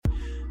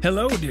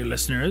Hello, dear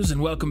listeners,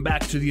 and welcome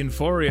back to The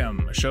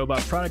Inforium, a show about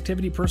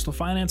productivity, personal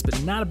finance,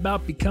 but not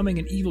about becoming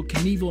an Evel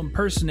Knievel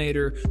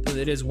impersonator, though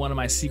it is one of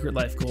my secret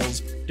life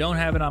goals. Don't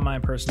have it on my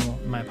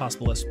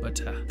possible list, but...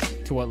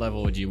 To what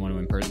level would you want to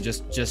impersonate?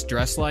 Just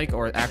dress like,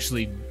 or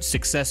actually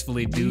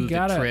successfully do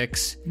the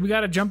tricks? We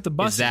gotta jump the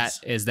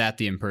buses. Is that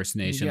the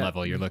impersonation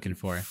level you're looking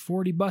for?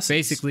 40 buses.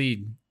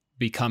 Basically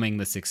becoming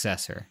the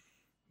successor.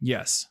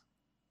 Yes.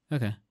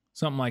 Okay.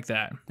 Something like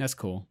that. That's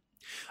cool.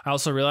 I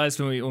also realized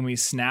when we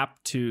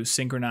snap to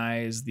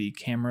synchronize the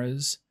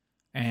cameras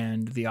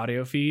and the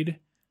audio feed,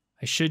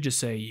 I should just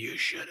say, you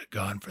should have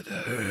gone for the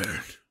herd.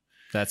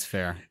 That's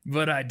fair.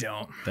 But I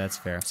don't. That's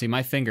fair. See,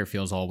 my finger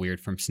feels all weird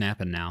from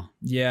snapping now.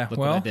 Yeah, Look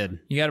what I did.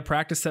 You got to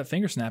practice that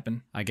finger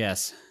snapping. I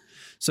guess.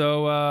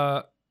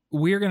 So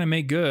we're going to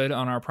make good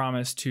on our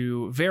promise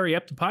to vary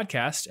up the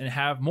podcast and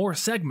have more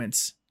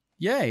segments.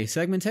 Yay,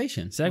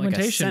 segmentation.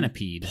 Segmentation. Like a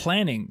centipede.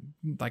 Planning.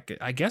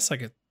 I guess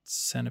like a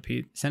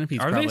centipede.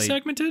 Centipedes are probably, they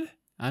segmented?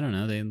 I don't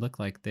know. They look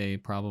like they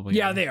probably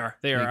Yeah, are. they are.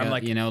 They are. Got, I'm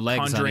like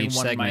legs conjuring on each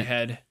one segment. in my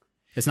head.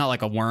 It's not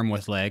like a worm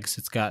with legs.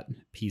 It's got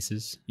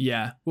pieces.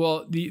 Yeah.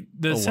 Well, the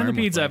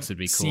centipedes I've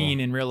seen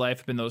in real life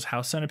have been those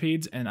house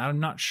centipedes, and I'm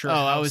not sure.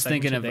 I was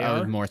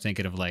more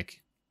thinking of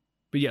like.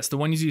 But yes, the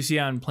ones you see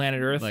on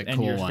planet Earth like and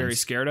cool you're ones. very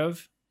scared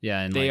of.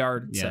 Yeah, and they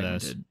are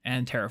segmented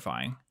and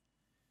terrifying.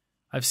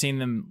 I've seen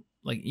them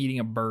like eating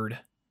a bird.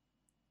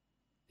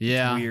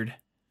 Yeah. It's weird.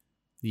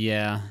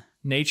 Yeah.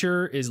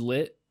 Nature is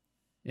lit.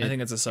 I think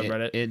that's a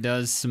subreddit. It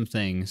does some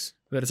things.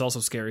 But it's also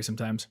scary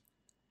sometimes.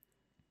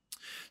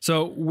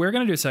 So we're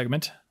going to do a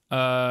segment.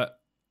 I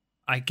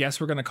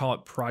guess we're going to call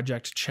it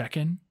Project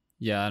Check-In.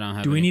 Yeah, I don't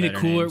have. Do we need a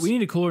cooler? Names. We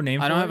need a cooler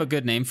name. I don't have a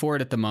good name for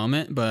it at the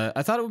moment, but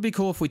I thought it would be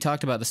cool if we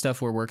talked about the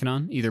stuff we're working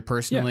on, either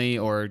personally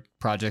or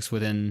projects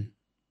within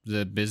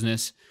the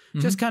business,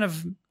 just kind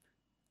of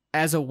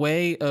as a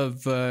way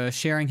of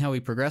sharing how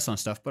we progress on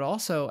stuff, but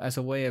also as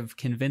a way of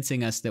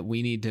convincing us that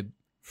we need to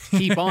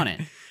keep on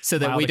it, so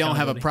that we don't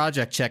have a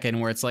project check-in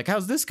where it's like,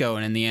 "How's this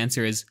going?" And the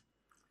answer is,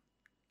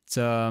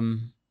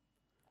 I've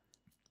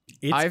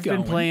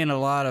been playing a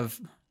lot of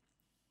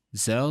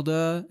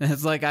Zelda.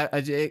 It's like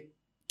it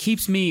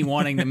keeps me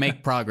wanting to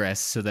make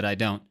progress so that I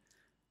don't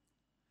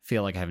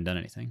feel like I haven't done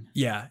anything.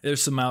 Yeah,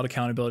 there's some mild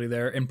accountability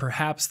there, and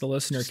perhaps the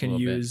listener Just can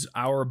use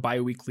our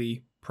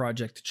bi-weekly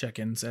project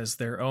check-ins as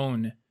their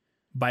own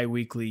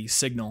bi-weekly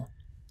signal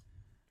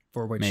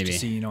for which to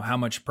see, how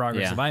much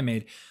progress have I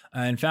made.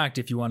 In fact,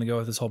 if you want to go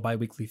with this whole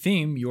bi-weekly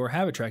theme, your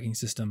habit tracking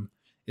system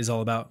is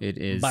all about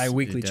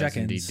bi-weekly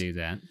check-ins. Indeed do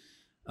that.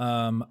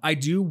 I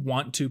do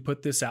want to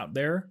put this out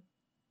there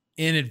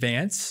in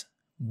advance.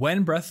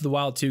 When Breath of the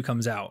Wild 2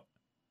 comes out,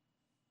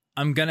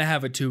 I'm going to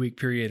have a 2-week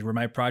period where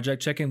my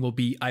project check-in will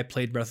be I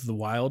played Breath of the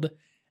Wild,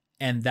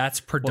 and that's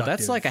productive. Well,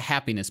 that's like a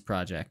happiness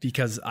project.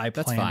 Because I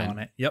planned on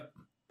it. Yep.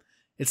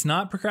 It's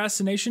not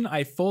procrastination.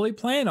 I fully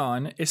plan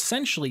on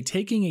essentially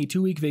taking a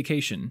 2-week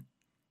vacation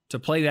to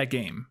play that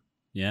game.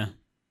 Yeah.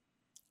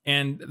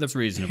 And that's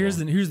reasonable. Here's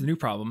the new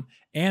problem.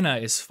 Anna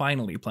is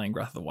finally playing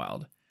Breath of the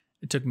Wild.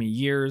 It took me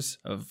years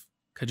of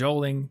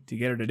cajoling to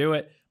get her to do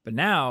it, but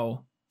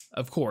now,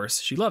 of course,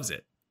 she loves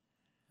it.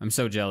 I'm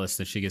so jealous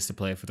that she gets to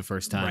play it for the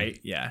first time. Right,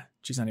 yeah.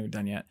 She's not even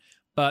done yet.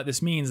 But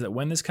this means that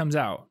when this comes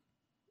out,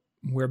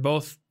 we're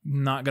both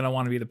not going to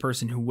want to be the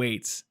person who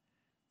waits.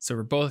 So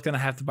we're both going to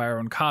have to buy our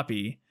own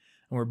copy,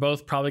 and we're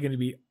both probably going to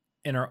be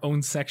in our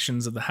own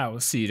sections of the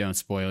house. So you don't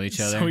spoil each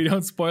other. So we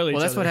don't spoil each other.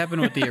 Well, that's what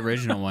happened with the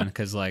original one,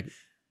 because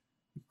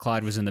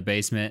Clyde was in the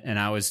basement and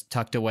I was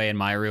tucked away in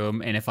my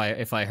room, and if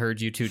I heard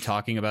you two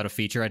talking about a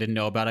feature I didn't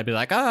know about, I'd be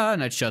like,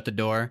 and I'd shut the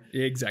door.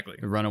 Exactly.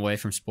 I'd run away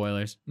from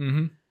spoilers.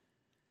 Mm-hmm.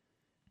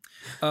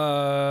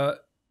 Can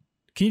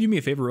you do me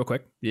a favor real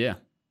quick? Yeah.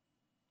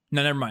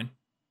 No, never mind.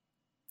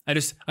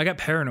 I got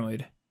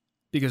paranoid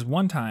because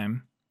one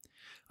time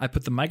I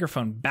put the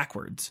microphone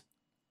backwards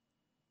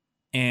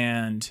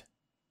and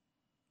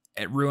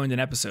it ruined an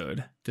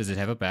episode. Does it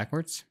have it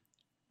backwards?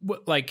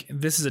 Like,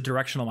 this is a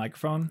directional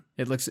microphone.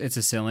 It's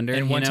a cylinder.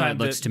 And one time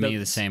it looks to me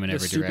the same in every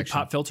direction. The stupid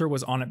pop filter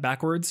was on it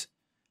backwards.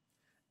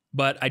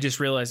 But I just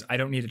realized I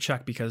don't need to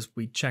check because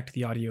we checked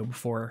the audio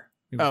before.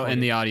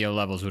 And the audio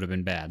levels would have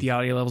been bad. The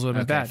audio levels would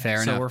have been bad.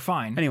 Fair enough. So we're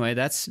fine. Anyway,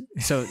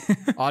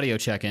 audio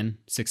check-in,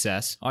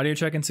 success. Audio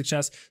check-in,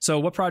 success.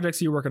 So what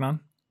projects are you working on?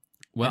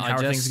 Well, and how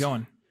are things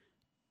going?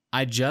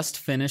 I just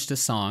finished a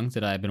song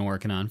that I've been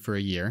working on for a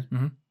year.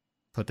 Mm-hmm.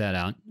 Put that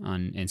out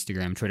on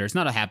Instagram, Twitter. It's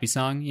not a happy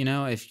song,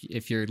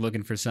 if you're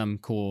looking for some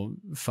cool,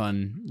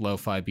 fun,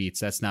 lo-fi beats,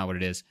 that's not what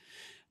it is.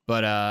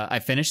 But I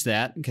finished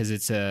that because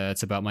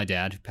it's about my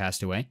dad who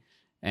passed away.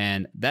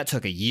 And that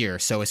took a year.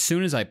 So as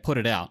soon as I put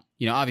it out,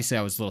 obviously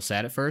I was a little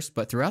sad at first,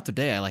 but throughout the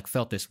day I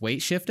felt this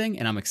weight shifting,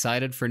 and I'm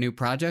excited for new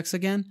projects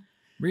again.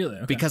 Really?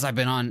 Okay. Because I've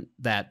been on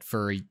that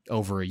for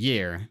over a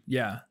year.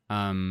 Yeah.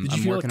 Did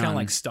you feel kind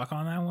of stuck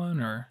on that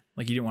one, or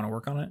like you didn't want to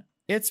work on it?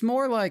 It's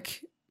more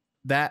like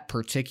that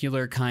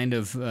particular kind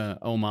of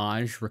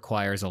homage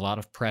requires a lot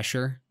of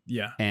pressure.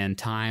 Yeah. And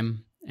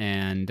time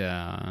and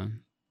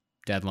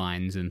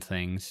deadlines and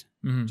things.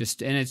 And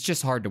it's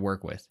just hard to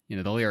work with. You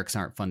know, the lyrics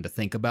aren't fun to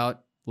think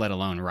about, let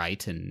alone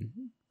write and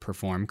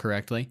perform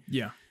correctly.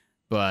 Yeah.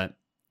 But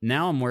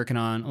now I'm working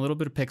on a little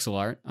bit of pixel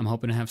art. I'm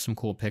hoping to have some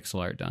cool pixel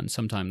art done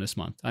sometime this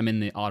month. I'm in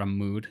the autumn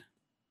mood.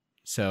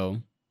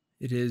 So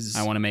it is.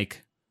 I want to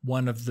make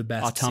one of the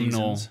best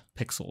autumnal seasons.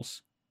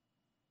 Pixels.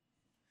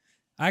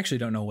 I actually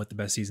don't know what the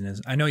best season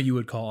is. I know you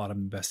would call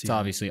autumn the best season. It's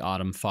obviously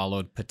autumn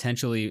followed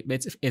potentially.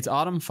 It's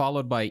autumn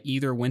followed by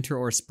either winter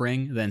or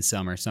spring, then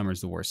summer.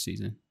 Summer's the worst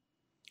season.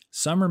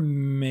 Summer,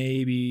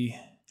 maybe.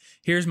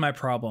 Here's my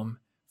problem.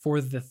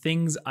 For the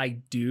things I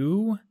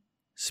do,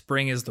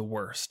 spring is the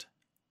worst.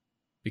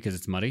 Because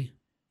it's muddy?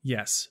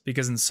 Yes,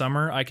 because in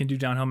summer, I can do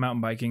downhill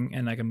mountain biking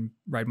and I can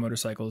ride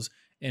motorcycles.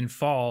 In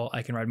fall,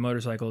 I can ride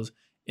motorcycles.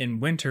 In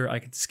winter, I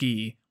can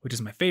ski, which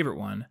is my favorite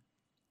one.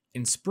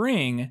 In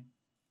spring,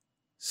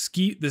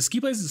 the ski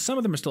places, some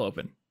of them are still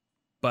open,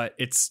 but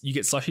you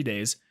get slushy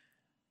days.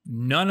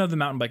 None of the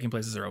mountain biking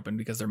places are open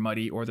because they're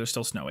muddy or they're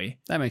still snowy.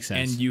 That makes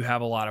sense. And you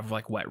have a lot of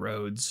like wet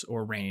roads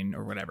or rain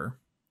or whatever.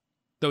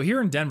 Though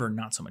here in Denver,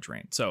 not so much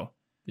rain. So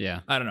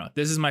yeah, I don't know.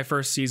 This is my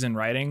first season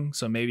riding,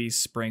 so maybe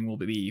spring will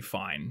be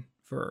fine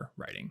for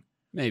riding.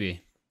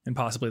 Maybe. And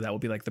possibly that will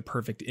be like the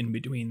perfect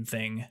in-between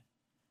thing.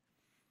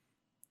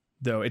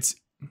 Though it's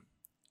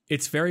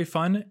very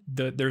fun.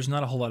 There's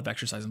not a whole lot of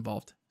exercise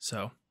involved.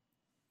 So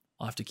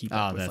I'll have to keep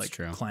up with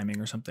like climbing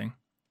or something.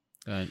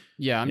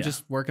 Yeah, I'm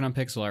just working on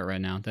pixel art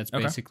right now. That's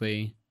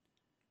basically,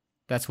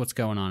 that's what's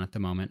going on at the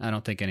moment. I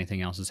don't think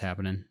anything else is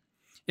happening.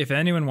 If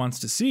anyone wants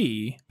to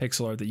see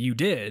pixel art that you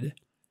did,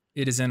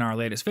 it is in our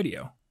latest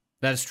video.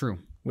 That is true.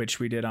 Which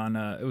we did on,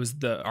 it was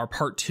our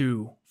part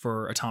 2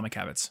 for Atomic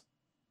Habits.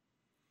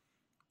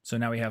 So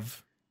now we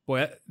have,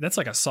 that's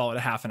like a solid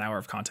half an hour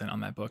of content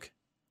on that book.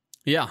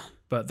 Yeah.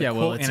 But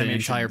it's an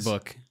entire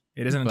book.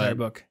 It is an entire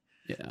book.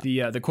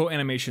 Yeah. The quote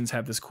animations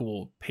have this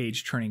cool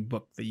page turning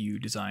book that you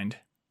designed.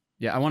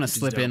 Yeah, I want to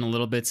slip in a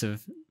little bits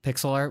of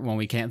pixel art when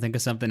we can't think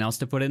of something else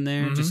to put in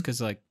there, just because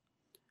like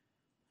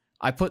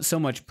I put so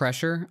much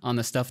pressure on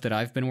the stuff that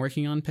I've been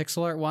working on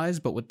pixel art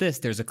wise, but with this,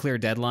 there's a clear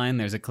deadline,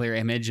 there's a clear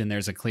image, and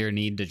there's a clear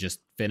need to just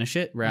finish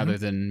it rather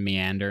than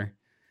meander.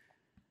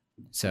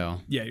 So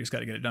yeah, you just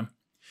got to get it done.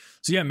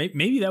 So yeah,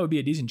 maybe that would be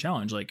a decent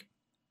challenge. Like,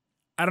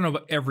 I don't know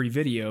about every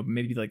video, but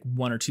maybe like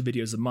 1 or 2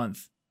 videos a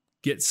month,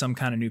 get some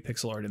kind of new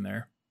pixel art in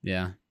there.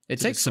 Yeah, it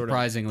takes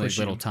surprisingly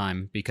little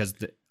time because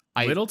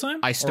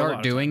I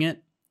start doing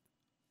it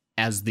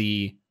as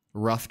the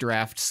rough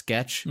draft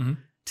sketch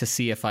to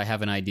see if I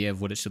have an idea of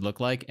what it should look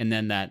like. And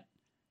then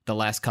the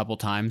last couple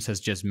times has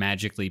just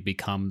magically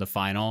become the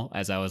final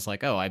as I was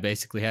like, oh, I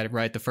basically had it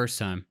right the first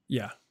time.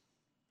 Yeah.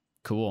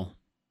 Cool.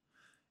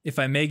 If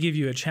I may give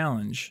you a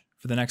challenge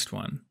for the next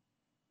one,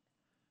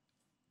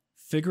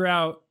 figure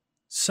out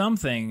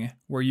something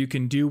where you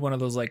can do one of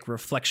those like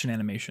reflection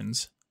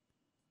animations.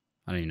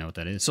 I don't even know what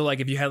that is. So like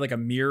if you had like a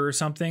mirror or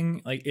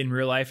something, like in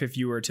real life, if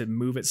you were to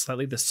move it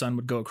slightly, the sun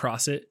would go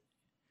across it.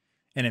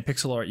 And in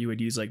pixel art, you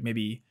would use like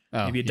maybe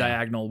a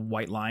diagonal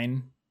white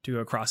line to go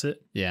across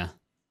it. Yeah.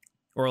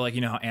 Or like,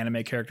 you know how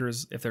anime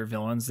characters, if they're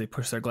villains, they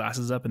push their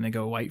glasses up and they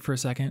go white for a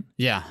second.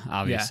 Yeah,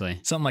 obviously. Yeah,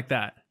 something like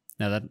that.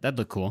 No, that'd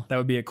look cool. That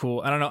would be a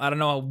cool. I don't know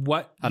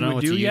what I don't know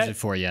what to use it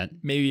for yet.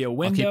 Maybe a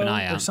window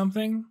or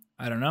something.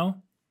 I don't know.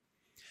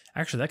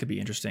 Actually, that could be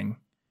interesting.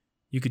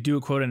 You could do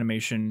a quote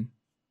animation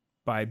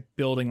by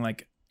building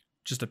like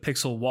just a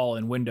pixel wall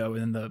and window,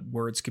 and then the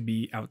words could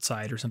be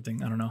outside or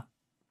something. I don't know.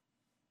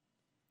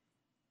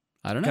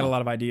 Got a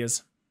lot of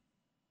ideas.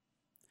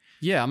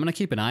 Yeah, I'm gonna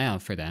keep an eye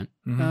out for that.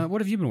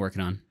 What have you been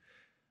working on?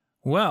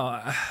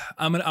 Well,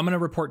 I'm gonna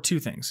report 2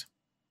 things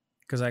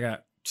because I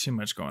got too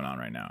much going on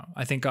right now.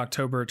 I think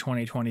October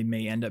 2020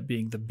 may end up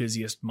being the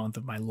busiest month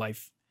of my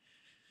life.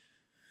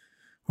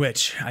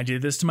 Which I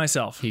did this to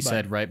myself. He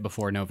said right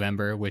before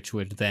November, which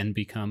would then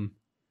become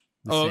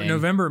same.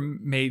 November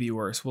may be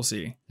worse. We'll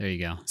see. There you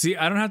go. See,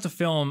 I don't have to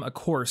film a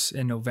course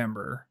in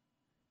November.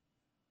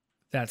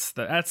 That's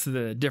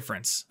the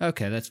difference.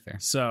 Okay, that's fair.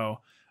 So,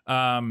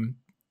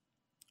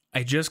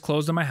 I just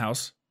closed on my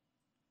house.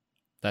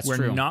 We're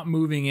true. We're not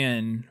moving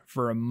in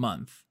for a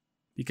month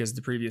because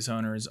the previous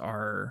owners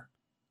are,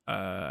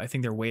 I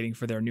think they're waiting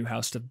for their new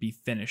house to be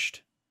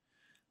finished.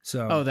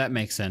 So, that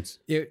makes sense.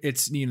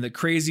 It's the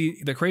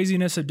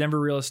craziness of Denver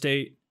real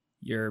estate.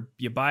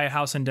 You buy a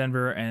house in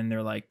Denver and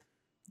they're like,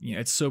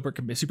 it's super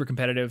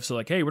competitive. So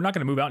like, hey, we're not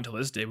going to move out until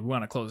this day. We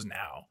want to close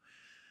now.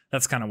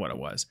 That's kind of what it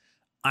was.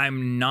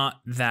 I'm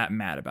not that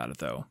mad about it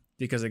though,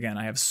 because again,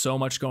 I have so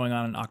much going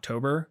on in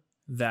October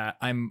that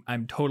I'm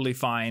totally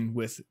fine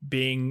with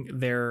being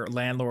their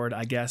landlord,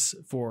 I guess,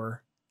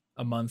 for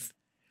a month.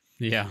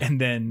 Yeah. And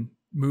then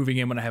moving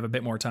in when I have a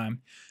bit more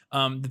time.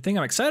 The thing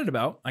I'm excited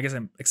about, I guess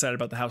I'm excited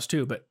about the house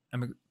too, but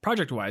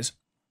project-wise,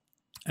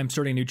 I'm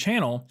starting a new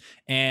channel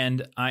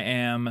and I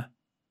am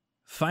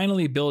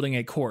finally building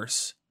a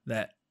course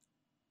that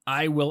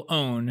I will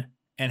own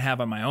and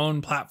have on my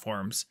own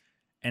platforms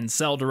and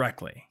sell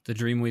directly. The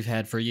dream we've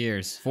had for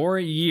years.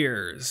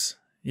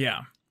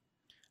 Yeah.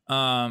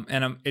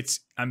 And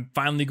I'm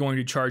finally going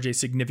to charge a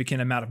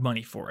significant amount of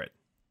money for it.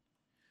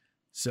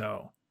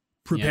 So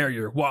prepare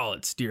your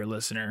wallets, dear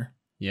listener.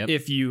 Yep.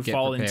 If you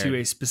fall into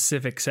a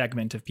specific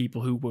segment of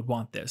people who would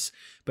want this.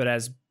 But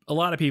as a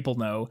lot of people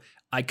know,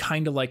 I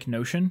kind of like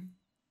Notion.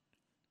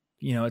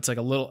 You know, it's like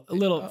a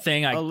little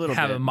thing. I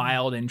have a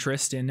mild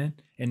interest in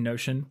it, in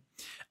Notion.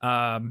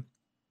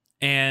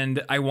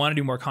 And I want to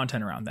do more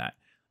content around that.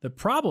 The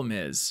problem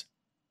is,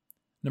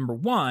 number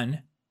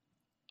one,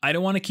 I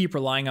don't want to keep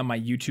relying on my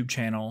YouTube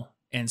channel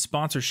and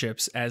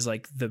sponsorships as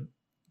like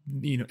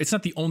it's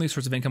not the only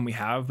source of income we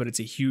have, but it's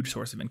a huge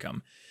source of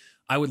income.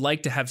 I would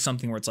like to have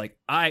something where it's like,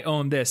 I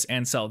own this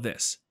and sell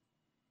this.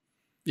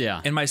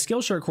 Yeah. And my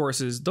Skillshare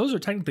courses, those are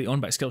technically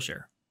owned by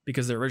Skillshare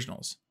because they're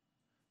originals.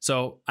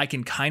 So I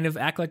can kind of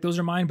act like those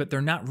are mine, but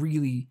they're not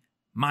really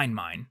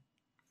mine.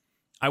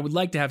 I would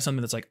like to have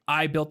something that's like,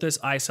 I built this,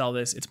 I sell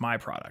this, it's my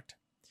product.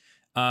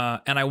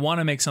 And I want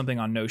to make something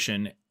on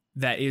Notion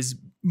that is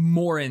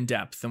more in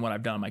depth than what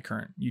I've done on my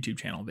current YouTube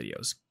channel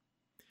videos.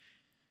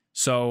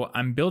 So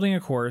I'm building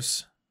a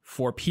course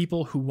for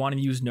people who want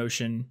to use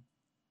Notion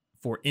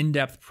for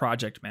in-depth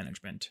project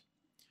management,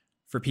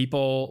 for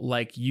people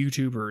like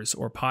YouTubers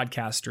or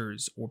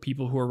podcasters or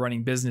people who are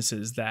running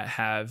businesses that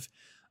have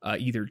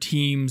either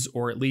teams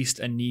or at least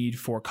a need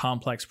for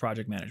complex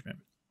project management.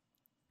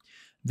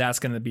 That's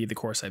going to be the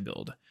course I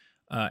build.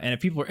 And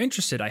if people are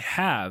interested, I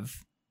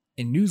have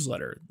a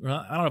newsletter.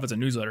 Well, I don't know if it's a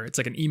newsletter. It's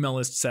like an email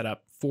list set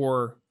up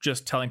for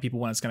just telling people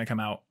when it's going to come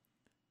out.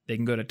 They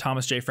can go to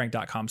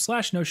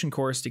thomasjfrank.com/Notion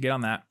course to get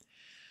on that.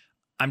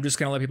 I'm just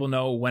going to let people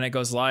know when it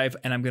goes live,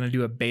 and I'm going to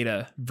do a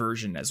beta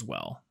version as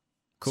well.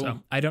 Cool. So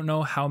I don't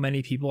know how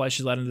many people I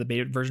should let into the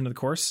beta version of the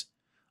course.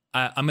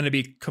 I'm going to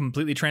be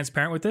completely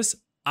transparent with this.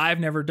 I've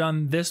never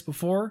done this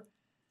before,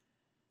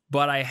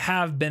 but I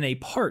have been a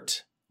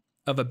part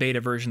of a beta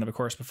version of a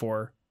course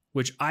before,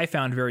 which I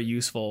found very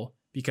useful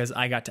because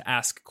I got to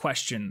ask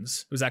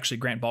questions. It was actually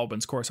Grant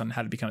Baldwin's course on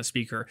how to become a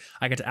speaker.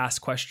 I got to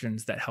ask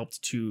questions that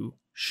helped to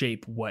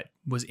shape what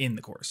was in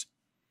the course.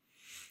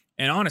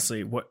 And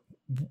honestly, what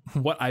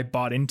I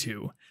bought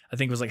into, I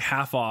think it was like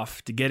half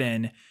off to get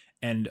in.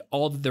 And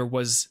all that there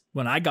was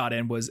when I got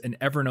in was an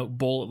Evernote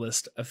bullet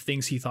list of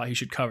things he thought he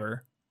should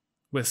cover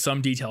with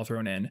some detail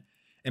thrown in.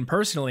 And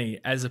personally,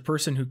 as a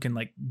person who can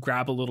like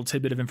grab a little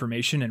tidbit of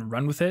information and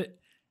run with it,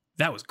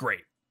 that was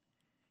great.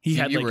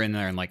 You were in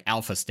there in like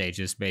alpha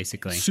stages,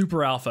 basically.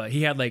 Super alpha.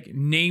 He had like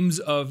names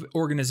of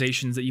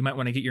organizations that you might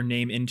want to get your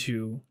name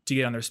into to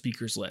get on their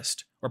speakers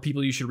list, or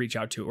people you should reach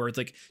out to, or it's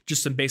like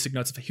just some basic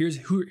notes of here's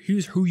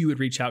who you would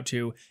reach out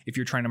to if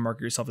you're trying to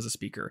market yourself as a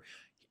speaker.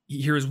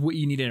 Here's what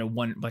you need in a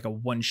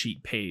one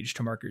sheet page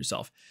to market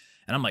yourself.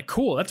 And I'm like,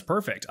 cool, that's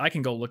perfect. I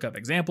can go look up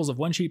examples of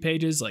one sheet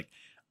pages. Like,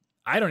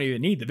 I don't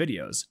even need the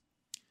videos.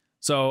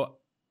 So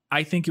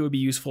I think it would be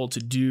useful to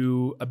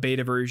do a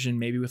beta version,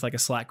 maybe with like a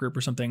Slack group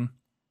or something.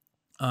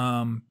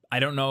 I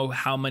don't know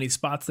how many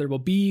spots there will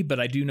be, but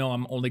I do know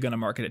I'm only going to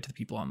market it to the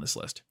people on this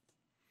list.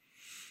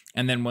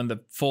 And then when the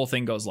full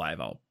thing goes live,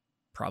 I'll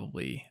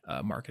probably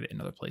market it in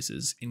other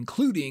places,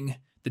 including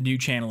the new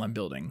channel I'm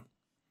building,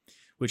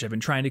 which I've been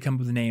trying to come up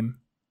with a name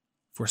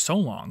for so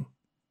long.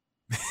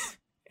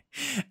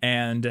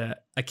 And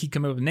I keep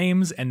coming up with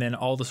names, and then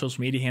all the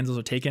social media handles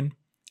are taken.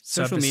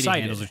 Social media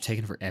handles are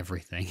taken for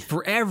everything.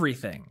 For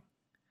everything.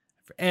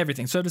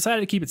 So I've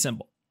decided to keep it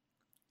simple.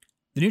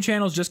 The new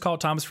channel is just called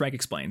Thomas Frank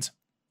Explains.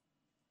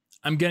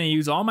 I'm going to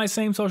use all my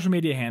same social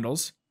media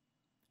handles.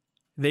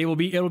 It'll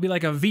be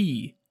like a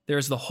V.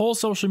 There's the whole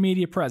social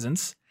media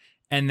presence,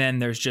 and then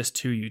there's just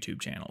 2 YouTube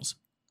channels.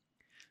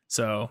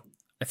 So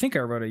I think I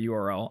wrote a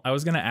URL. I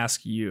was going to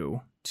ask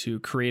you to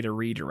create a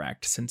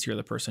redirect since you're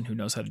the person who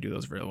knows how to do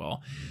those really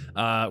well.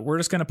 We're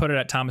just going to put it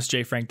at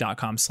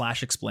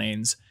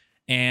thomasjfrank.com/explains,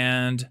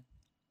 and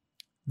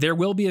there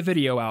will be a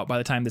video out by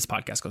the time this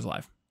podcast goes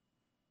live.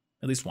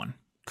 At least one.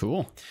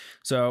 Cool.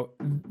 So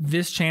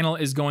this channel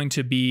is going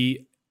to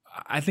be,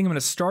 I think I'm going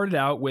to start it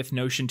out with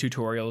Notion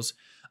tutorials.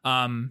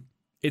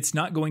 It's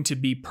not going to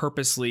be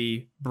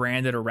purposely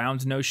branded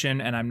around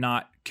Notion, and I'm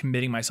not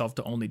committing myself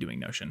to only doing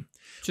Notion.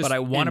 But I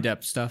want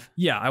in-depth stuff.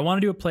 Yeah, I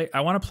want to do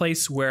I want a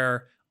place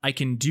where I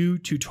can do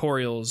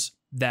tutorials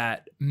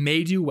that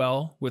may do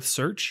well with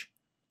search,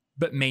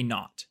 but may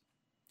not.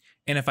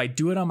 And if I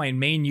do it on my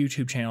main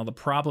YouTube channel, the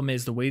problem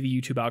is the way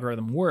the YouTube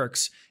algorithm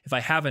works. If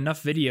I have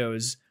enough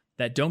videos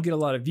that don't get a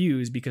lot of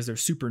views because they're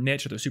super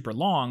niche or they're super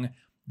long,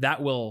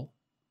 that will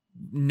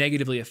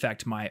negatively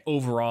affect my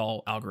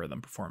overall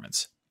algorithm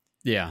performance.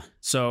 Yeah.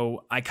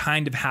 So I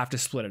kind of have to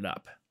split it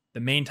up. The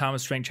main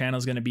Thomas Frank channel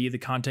is going to be the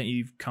content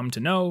you've come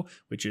to know,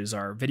 which is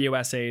our video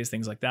essays,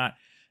 things like that.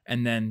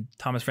 And then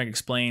Thomas Frank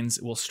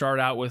Explains will start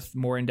out with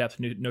more in-depth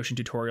Notion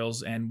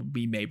tutorials, and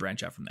we may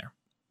branch out from there.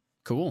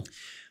 Cool.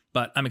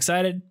 But I'm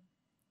excited.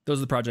 Those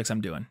are the projects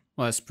I'm doing.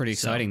 Well, that's pretty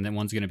exciting. That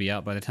one's going to be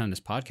out by the time this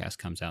podcast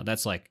comes out.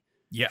 That's like,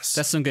 yes,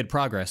 that's some good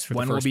progress for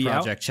the first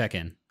project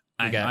check-in.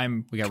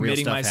 I'm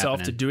committing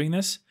myself to doing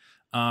this.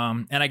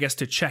 And I guess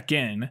to check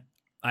in,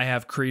 I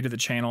have created the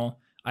channel.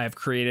 I have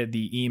created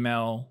the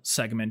email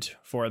segment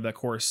for the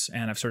course,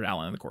 and I've started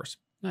outlining the course.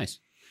 Nice.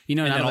 You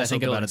know, now that I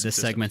think about it, this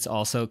segment's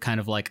also kind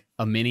of like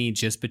a mini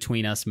just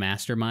between us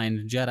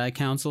mastermind Jedi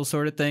Council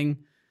sort of thing.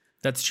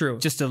 That's true.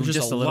 Just a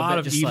lot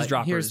of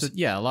eavesdroppers.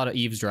 A lot of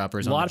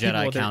eavesdroppers on the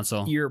Jedi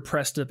Council. Ear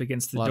pressed up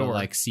against the door. A lot of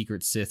like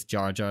secret Sith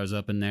Jar Jars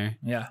up in there.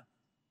 Yeah.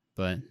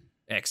 But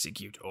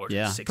execute order.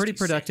 Yeah, 66. Pretty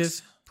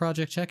productive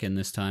project check-in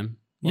this time.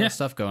 A lot of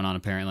stuff going on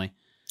apparently.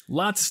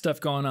 Lots of stuff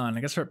going on.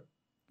 I guess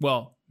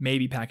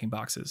maybe packing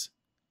boxes.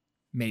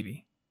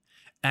 Maybe.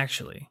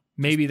 Actually,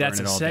 maybe that's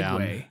a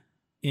segue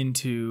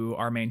into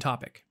our main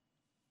topic.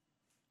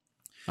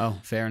 Oh,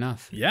 fair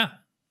enough. Yeah.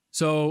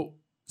 So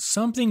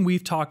something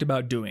we've talked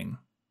about doing,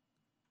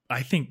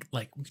 I think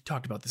like we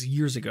talked about this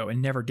years ago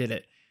and never did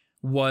it,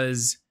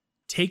 was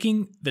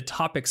taking the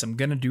topics I'm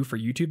going to do for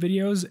YouTube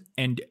videos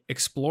and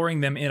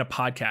exploring them in a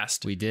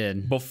podcast. We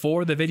did.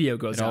 Before the video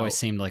goes out. It always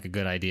seemed like a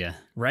good idea.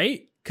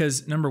 Right?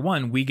 Because number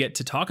one, we get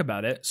to talk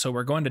about it. So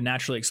we're going to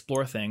naturally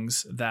explore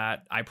things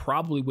that I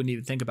probably wouldn't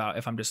even think about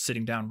if I'm just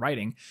sitting down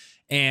writing.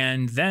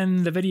 And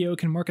then the video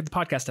can work at the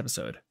podcast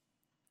episode.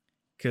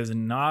 Because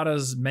not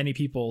as many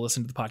people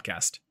listen to the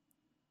podcast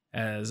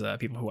as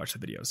people who watch the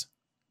videos.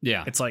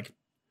 Yeah. It's like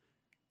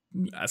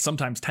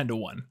sometimes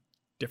 10-1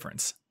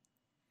 difference.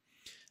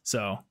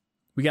 So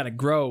we got to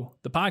grow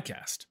the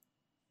podcast.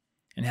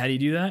 And how do you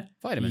do that?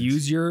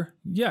 Vitamins.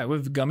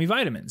 With gummy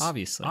vitamins.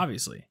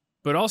 Obviously.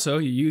 But also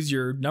you use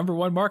your number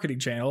one marketing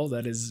channel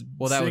that is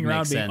sitting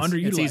around being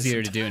underutilized. It's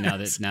easier to do now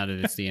that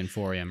it's the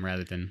Inforium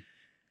rather than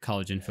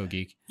College Info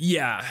Geek.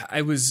 Yeah,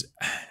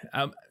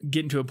 I'm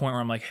getting to a point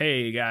where I'm like,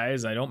 hey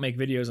guys, I don't make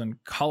videos on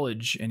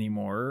college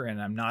anymore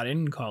and I'm not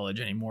in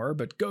college anymore,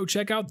 but go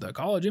check out the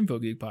College Info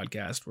Geek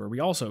podcast where we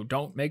also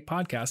don't make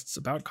podcasts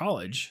about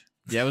college.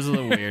 Yeah, it was a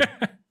little weird.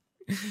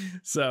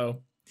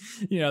 So,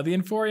 the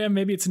Inforium,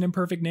 maybe it's an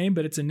imperfect name,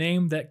 but it's a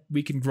name that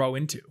we can grow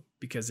into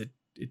because it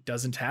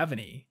doesn't have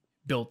any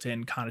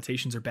built-in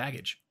connotations or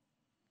baggage.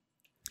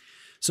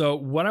 So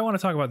what I want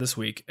to talk about this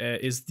week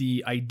is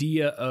the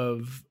idea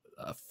of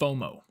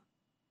FOMO,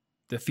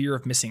 the fear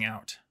of missing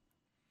out,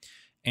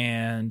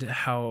 and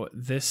how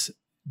this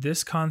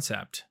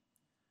concept,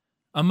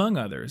 among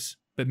others,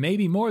 but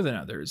maybe more than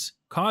others,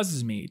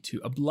 causes me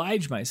to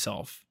oblige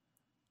myself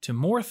to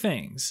more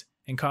things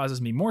and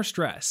causes me more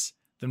stress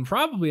than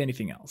probably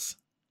anything else.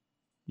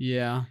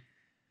 Yeah.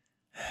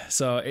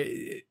 So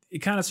it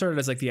kind of started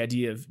as like the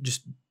idea of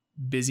just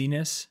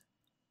busyness,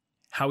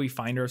 how we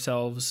find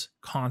ourselves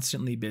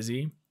constantly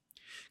busy.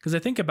 Because I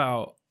think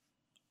about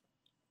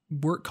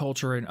work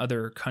culture in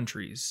other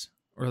countries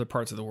or other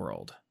parts of the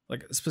world,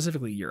 like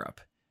specifically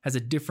Europe, has a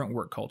different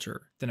work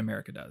culture than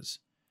America does.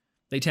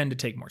 They tend to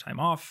take more time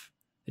off.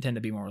 They tend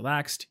to be more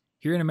relaxed.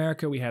 Here in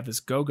America, we have this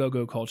go, go,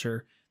 go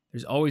culture.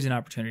 There's always an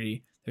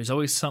opportunity. There's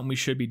always something we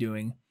should be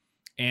doing.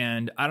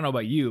 And I don't know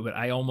about you, but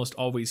I almost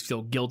always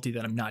feel guilty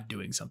that I'm not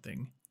doing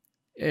something.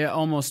 Yeah,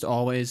 almost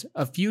always.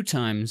 A few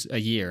times a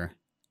year,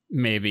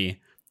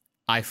 maybe,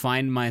 I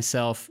find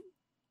myself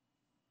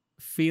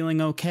feeling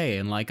okay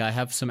and like I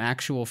have some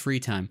actual free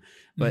time.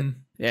 But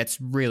it's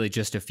really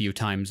just a few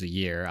times a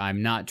year.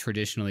 I'm not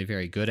traditionally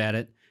very good at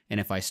it. And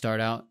if I start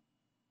out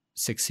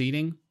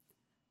succeeding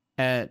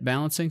at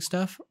balancing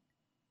stuff,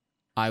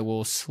 I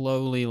will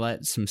slowly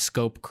let some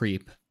scope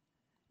creep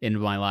into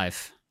my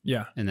life.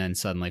 Yeah. And then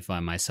suddenly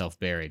find myself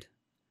buried.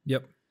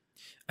 Yep.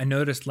 I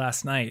noticed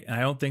last night, and I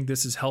don't think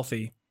this is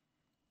healthy.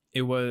 I think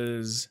it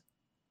was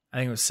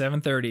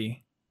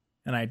 7:30,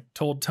 and I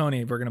told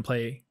Tony we're going to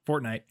play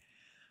Fortnite.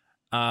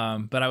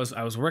 But I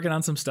was working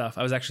on some stuff.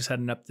 I was actually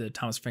setting up the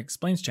Thomas Frank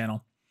Explains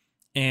channel,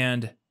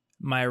 and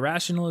my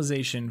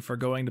rationalization for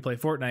going to play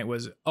Fortnite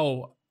was,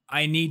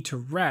 I need to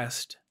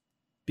rest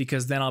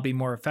because then I'll be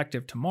more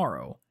effective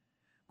tomorrow,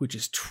 which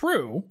is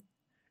true,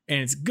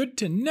 and it's good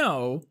to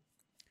know.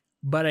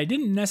 But I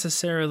didn't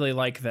necessarily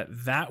like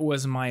that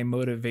was my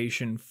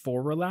motivation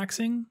for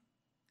relaxing.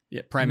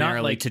 Yeah,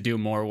 primarily to do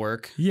more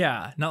work.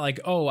 Yeah, not like,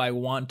 I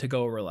want to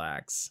go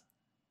relax.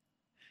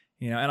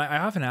 And I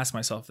often ask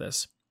myself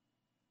this.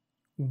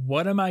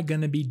 What am I going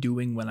to be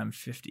doing when I'm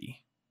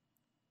 50?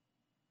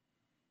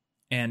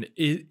 And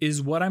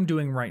is what I'm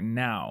doing right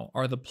now,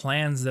 are the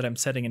plans that I'm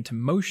setting into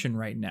motion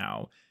right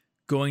now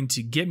going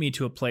to get me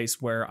to a place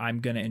where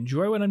I'm going to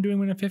enjoy what I'm doing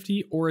when I'm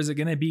 50? Or is it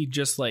going to be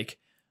just like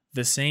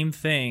the same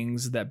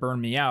things that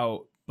burn me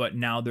out, but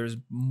now there's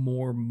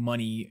more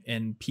money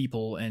and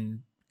people and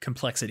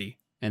complexity,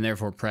 and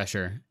therefore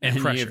pressure and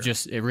pressure?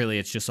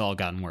 It's just all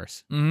gotten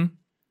worse. Mm-hmm.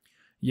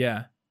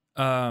 Yeah.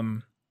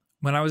 When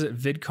I was at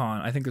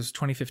VidCon, I think it was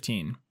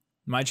 2015.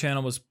 My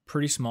channel was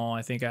pretty small.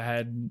 I think it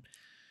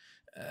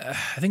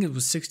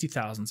was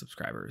 60,000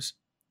 subscribers.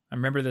 I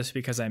remember this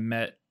because I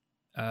met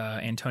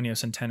Antonio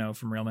Centeno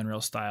from Real Men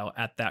Real Style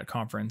at that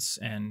conference,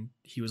 and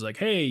he was like,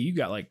 hey, you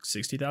got like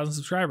 60,000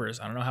 subscribers.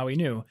 I don't know how he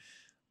knew,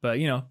 but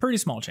pretty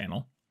small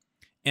channel.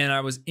 And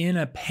I was in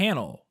a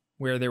panel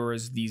where there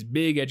was these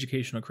big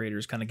educational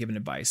creators kind of giving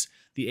advice.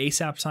 The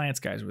ASAP Science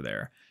guys were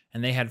there,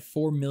 and they had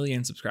 4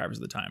 million subscribers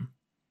at the time.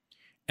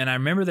 And I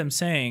remember them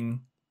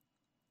saying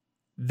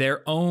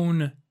their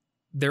own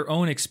their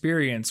own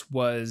experience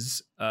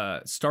was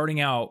starting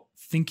out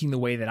thinking the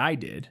way that I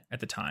did at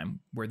the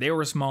time, where they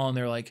were small and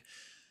they're like,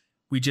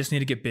 we just need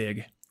to get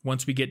big.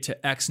 Once we get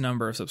to X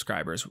number of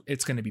subscribers,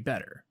 it's going to be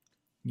better.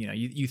 You know,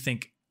 you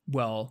think,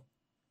 well,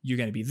 you're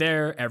going to be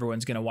there.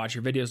 Everyone's going to watch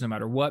your videos no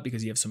matter what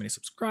because you have so many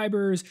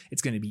subscribers.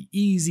 It's going to be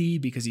easy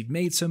because you've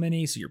made so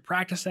many, so you're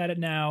practiced at it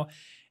now.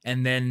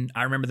 And then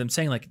I remember them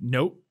saying like,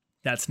 nope,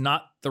 that's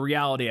not the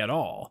reality at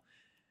all.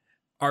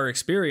 Our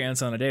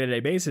experience on a day-to-day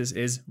basis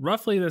is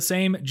roughly the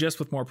same, just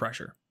with more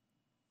pressure.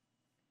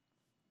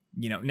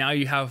 You know, now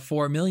you have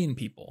 4 million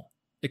people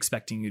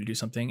expecting you to do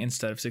something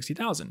instead of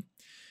 60,000.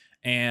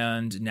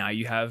 And now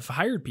you have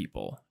hired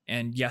people.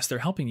 And yes, they're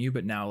helping you,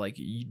 but now like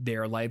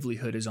their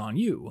livelihood is on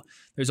you.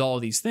 There's all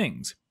of these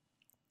things.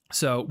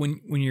 So when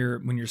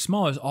you're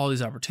small, there's all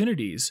these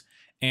opportunities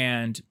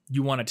and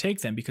you want to take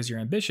them because you're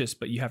ambitious,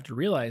 but you have to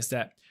realize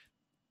that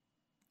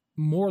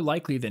more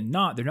likely than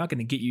not, they're not going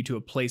to get you to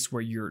a place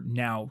where you're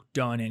now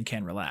done and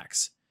can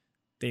relax.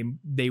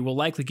 They will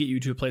likely get you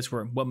to a place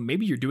where, well,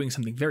 maybe you're doing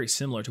something very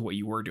similar to what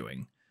you were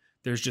doing.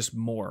 There's just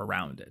more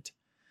around it.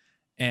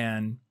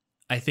 And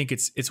I think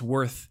it's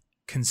worth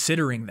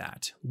considering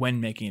that when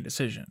making a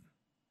decision.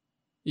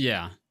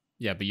 Yeah.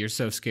 Yeah, but you're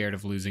so scared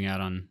of losing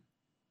out on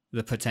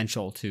the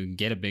potential to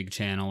get a big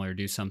channel or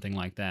do something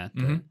like that,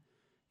 that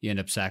you end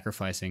up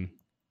sacrificing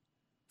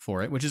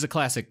for it, which is a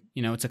classic,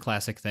 it's a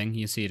classic thing.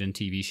 You see it in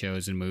TV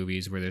shows and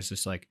movies where there's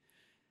this like,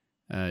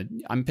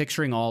 I'm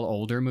picturing all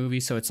older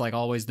movies. So it's like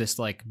always this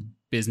like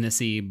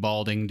businessy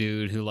balding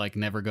dude who like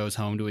never goes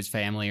home to his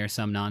family or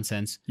some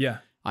nonsense. Yeah.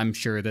 I'm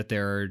sure that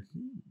there are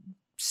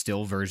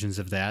still versions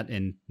of that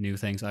in new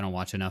things. I don't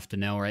watch enough to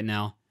know right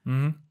now,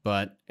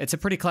 but it's a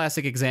pretty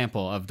classic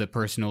example of the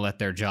person who let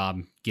their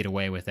job get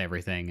away with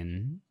everything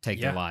and take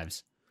their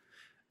lives.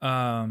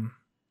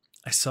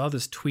 I saw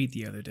this tweet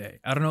the other day.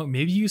 I don't know,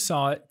 maybe you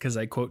saw it because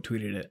I quote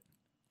tweeted it,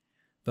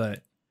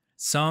 but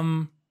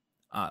some,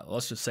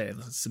 let's just say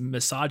it's a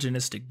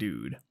misogynistic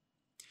dude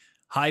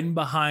hiding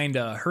behind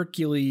a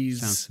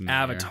Hercules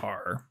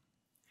avatar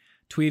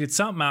tweeted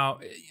something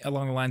out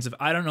along the lines of,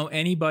 I don't know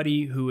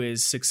anybody who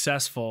is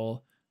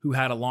successful who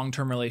had a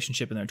long-term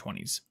relationship in their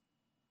 20s.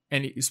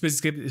 And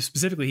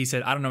specifically, he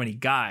said, I don't know any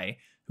guy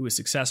who was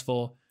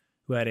successful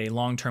who had a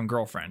long-term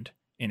girlfriend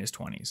in his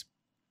 20s.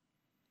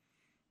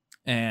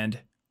 And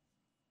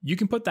you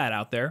can put that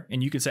out there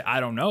and you can say, I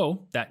don't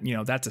know, that,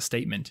 that's a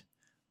statement.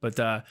 But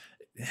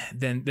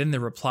then the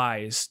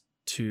replies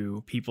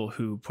to people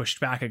who pushed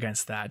back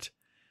against that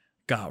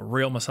got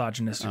real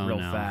misogynistic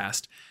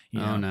fast.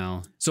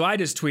 No. So I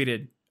just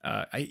tweeted,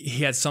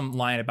 he had some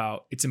line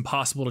about it's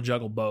impossible to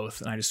juggle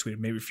both. And I just tweeted,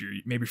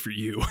 maybe for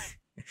you.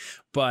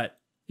 But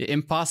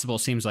impossible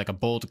seems like a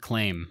bold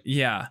claim.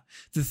 Yeah.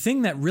 The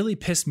thing that really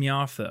pissed me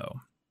off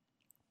though,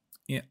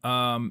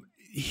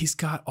 he's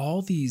got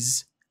all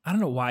these, I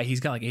don't know why, he's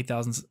got like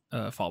 8,000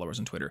 followers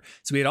on Twitter.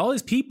 So he had all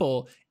these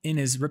people in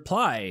his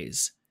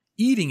replies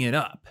eating it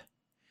up.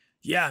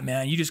 Yeah,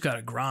 man, you just got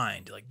to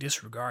grind, like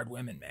disregard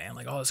women, man,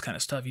 like all this kind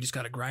of stuff. You just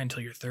got to grind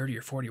until you're 30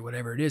 or 40 or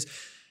whatever it is.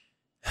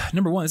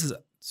 Number one, this is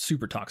a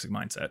super toxic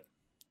mindset.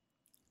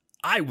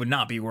 I would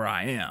not be where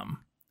I am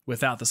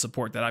without the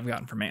support that I've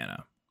gotten from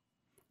Anna.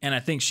 And I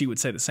think she would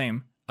say the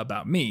same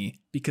about me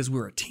because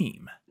we're a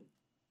team.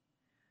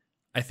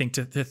 I think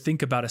to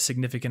think about a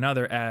significant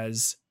other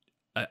as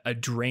a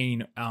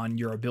drain on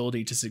your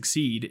ability to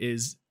succeed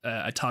is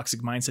a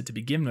toxic mindset to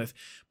begin with.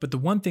 But the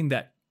one thing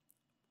that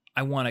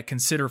I want to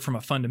consider from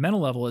a fundamental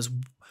level is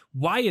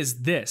why is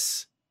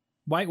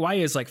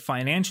like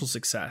financial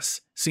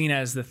success seen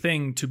as the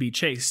thing to be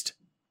chased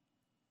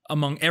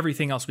among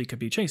everything else we could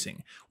be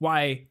chasing?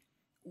 Why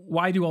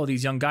do all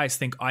these young guys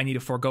think I need to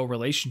forego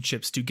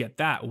relationships to get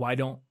that? Why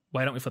don't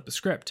we flip the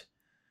script?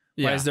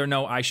 Yeah. Why is there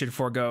no I should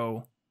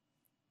forego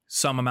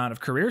some amount of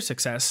career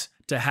success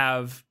to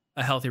have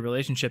a healthy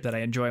relationship that I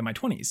enjoy in my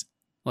 20s?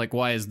 Like,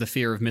 why is the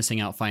fear of missing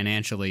out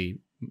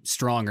financially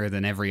stronger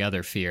than every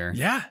other fear?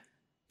 Yeah.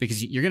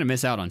 Because you're going to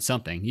miss out on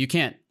something. You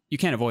can't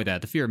avoid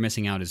that. The fear of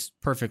missing out is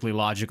perfectly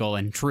logical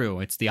and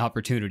true. It's the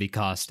opportunity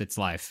cost. It's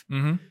life.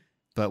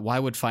 But why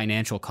would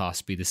financial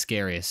cost be the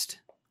scariest?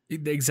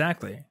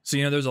 Exactly.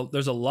 So,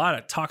 there's a lot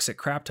of toxic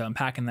crap to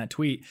unpack in that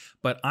tweet.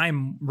 But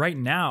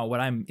what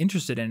I'm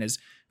interested in is,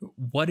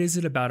 what is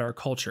it about our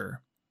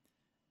culture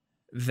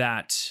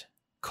that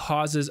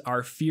causes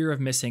our fear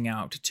of missing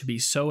out to be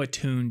so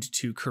attuned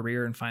to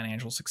career and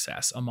financial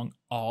success among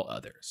all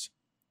others?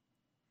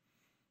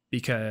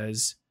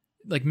 Because,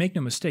 like, make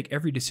no mistake,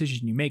 every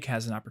decision you make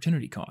has an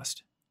opportunity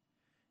cost.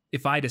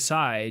 If I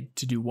decide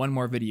to do one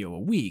more video a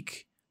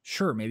week,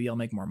 sure, maybe I'll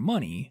make more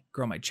money,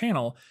 grow my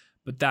channel,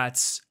 but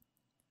that's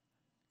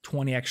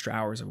 20 extra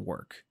hours of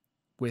work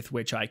with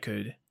which I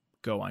could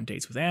go on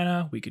dates with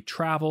Anna, we could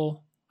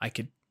travel, I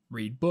could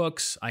read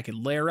books, I could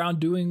lay around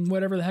doing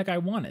whatever the heck I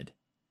wanted.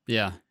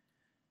 Yeah.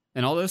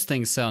 And all those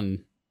things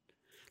sound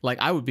like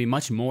I would be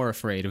much more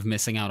afraid of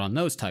missing out on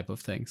those type of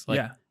things. Like,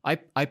 yeah.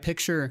 I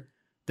picture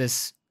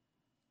this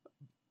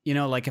you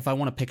know, like if I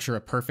want to picture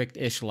a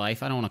perfect-ish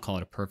life, I don't want to call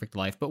it a perfect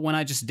life, but when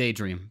I just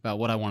daydream about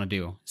what I want to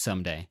do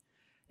someday,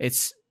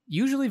 it's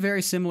usually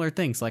very similar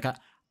things. Like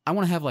I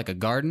want to have like a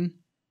garden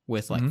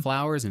with like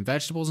flowers and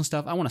vegetables and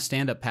stuff. I want to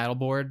stand up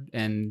paddleboard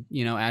and,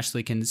 you know,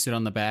 Ashley can sit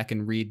on the back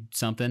and read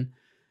something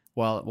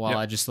while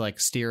I just like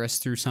steer us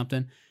through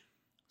something.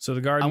 So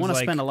the garden, I want to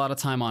spend a lot of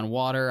time on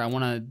water. I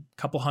want to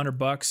couple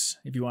 $100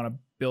 if you want to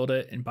build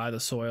it and buy the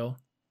soil.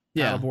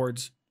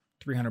 Paddleboards,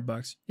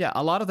 $300. Yeah,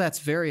 a lot of that's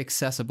very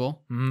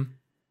accessible. Mm-hmm.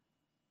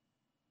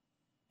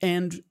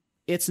 And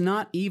it's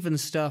not even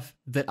stuff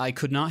that I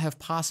could not have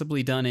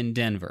possibly done in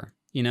Denver,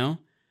 you know?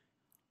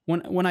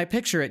 When I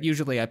picture it,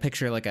 usually I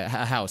picture like a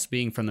house.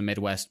 Being from the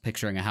Midwest,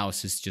 picturing a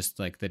house is just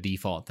like the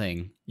default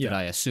thing that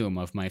I assume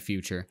of my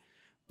future.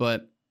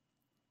 But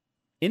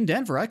in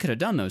Denver, I could have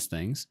done those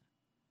things,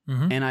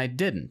 and I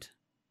didn't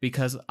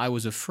because I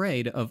was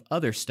afraid of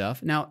other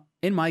stuff. Now,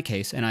 in my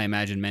case, and I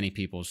imagine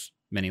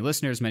many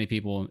listeners, many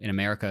people in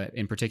America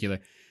in particular,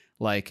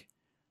 like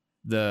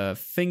the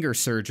finger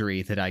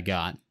surgery that I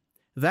got,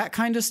 that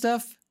kind of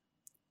stuff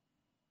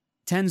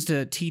tends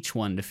to teach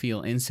one to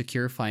feel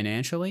insecure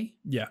financially.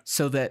 Yeah.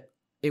 So that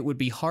it would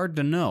be hard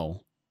to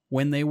know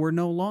when they were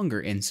no longer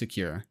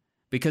insecure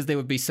because they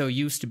would be so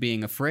used to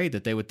being afraid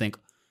that they would think,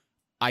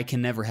 I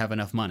can never have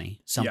enough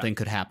money. Something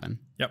could happen.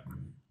 Yep.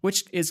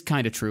 Which is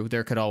kind of true.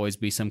 There could always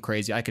be some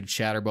crazy, I could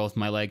shatter both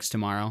my legs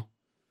tomorrow.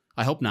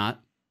 I hope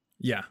not.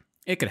 Yeah.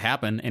 It could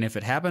happen. And if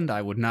it happened,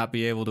 I would not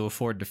be able to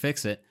afford to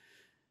fix it.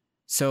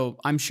 So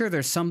I'm sure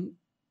there's some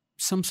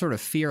sort of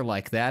fear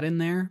like that in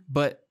there,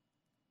 but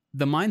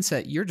the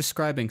mindset you're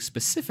describing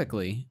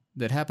specifically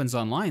that happens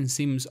online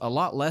seems a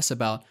lot less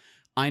about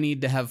I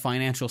need to have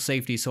financial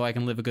safety so I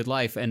can live a good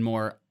life and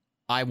more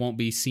I won't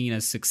be seen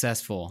as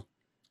successful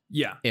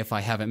if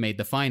I haven't made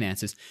the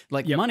finances.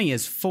 Like money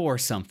is for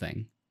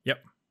something.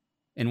 Yep.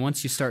 And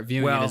once you start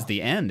viewing it as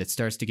the end, it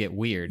starts to get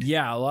weird.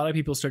 Yeah, a lot of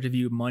people start to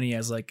view money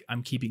as like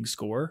I'm keeping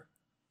score.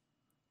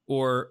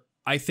 Or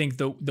I think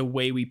the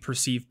way we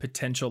perceive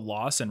potential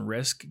loss and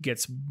risk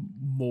gets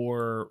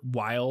more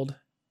wild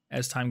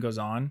as time goes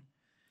on.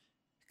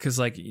 Because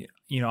like, you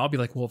know, I'll be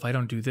like, well, if I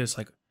don't do this,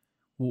 like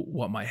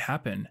what might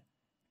happen?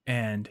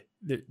 And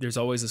there's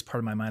always this part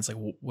of my mind. It's like,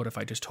 well, what if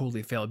I just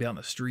totally fail? I'll be out on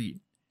the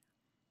street.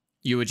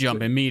 You would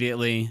jump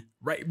immediately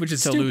which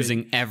is to stupid.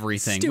 Losing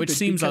everything, which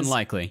seems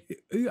unlikely.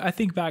 I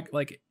think back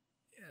like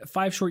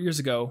 5 short years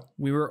ago,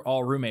 we were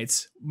all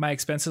roommates. My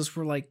expenses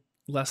were like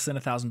less than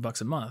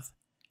 $1,000 a month.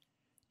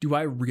 Do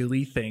I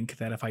really think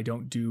that if I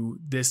don't do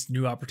this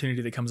new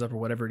opportunity that comes up or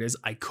whatever it is,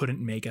 I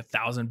couldn't make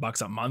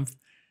 $1,000 a month?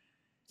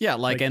 Yeah,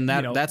 and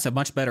that's a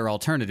much better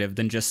alternative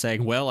than just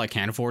saying, well, I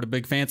can't afford a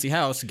big fancy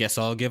house. Guess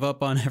I'll give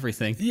up on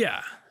everything.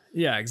 Yeah,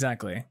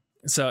 exactly.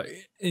 So,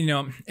 you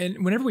know,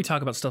 and whenever we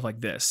talk about stuff like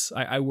this,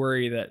 I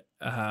worry that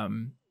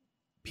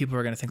people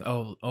are going to think,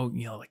 oh,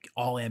 you know, like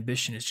all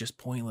ambition is just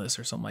pointless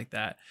or something like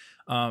that.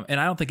 And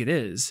I don't think it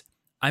is.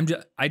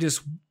 I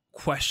just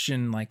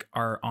question like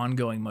our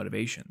ongoing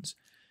motivations.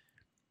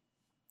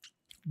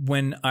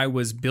 When I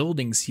was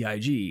building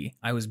CIG,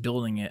 I was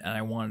building it and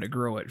I wanted to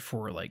grow it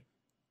for like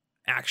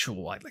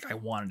actual, like I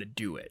wanted to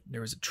do it.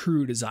 There was a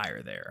true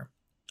desire there.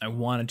 I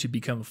wanted to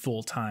become a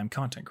full-time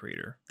content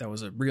creator. That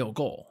was a real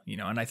goal, you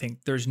know, and I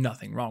think there's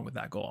nothing wrong with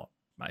that goal.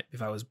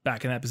 If I was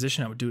back in that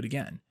position, I would do it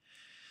again.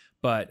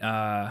 But,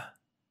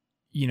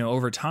 you know,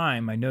 over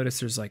time, I noticed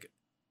there's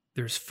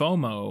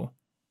FOMO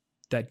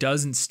that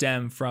doesn't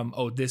stem from,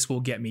 oh, this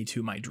will get me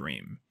to my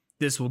dream.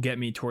 This will get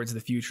me towards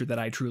the future that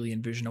I truly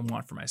envision and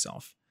want for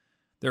myself.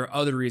 There are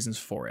other reasons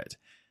for it.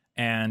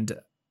 And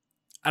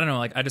I don't know,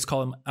 like I just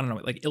call them, I don't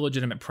know, like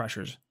illegitimate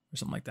pressures or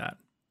something like that.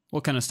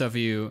 What kind of stuff are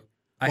you...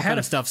 What kind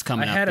of stuff's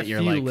coming up that you're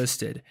like... I had a few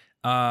listed.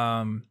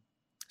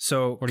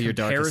 So what are your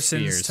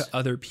comparisons to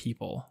other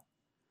people.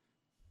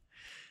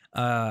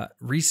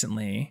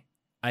 Recently,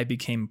 I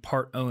became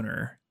part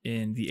owner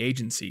in the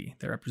agency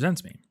that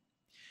represents me.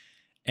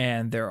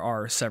 And there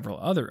are several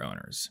other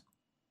owners,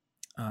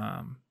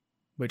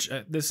 which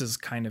this is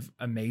kind of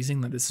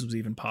amazing that this was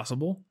even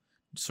possible.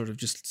 It sort of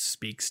just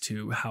speaks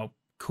to how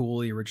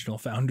cool the original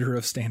founder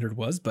of Standard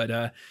was.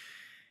 But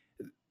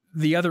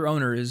the other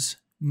owners...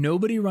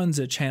 Nobody runs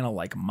a channel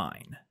like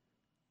mine.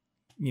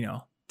 You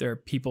know, there are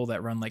people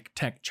that run like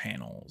tech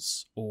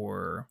channels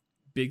or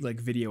big like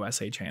video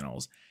essay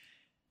channels.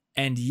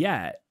 And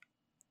yet,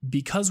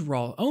 because we're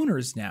all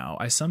owners now,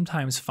 I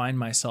sometimes find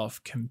myself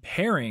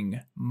comparing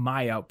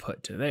my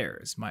output to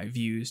theirs, my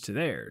views to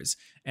theirs,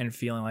 and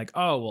feeling like,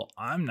 oh, well,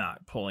 I'm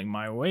not pulling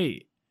my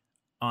weight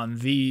on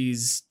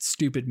these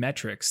stupid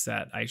metrics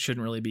that I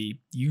shouldn't really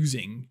be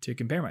using to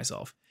compare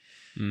myself.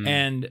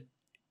 And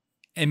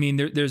I mean,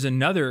 there's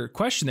another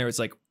question there. It's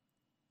like,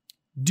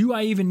 do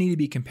I even need to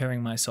be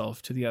comparing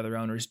myself to the other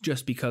owners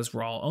just because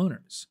we're all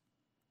owners?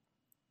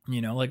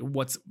 You know, like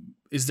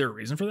is there a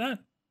reason for that?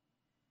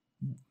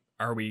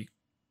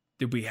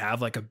 Did we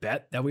have like a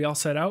bet that we all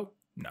set out?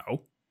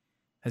 No.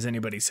 Has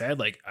anybody said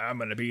like, I'm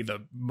going to be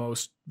the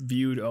most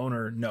viewed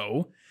owner?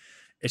 No.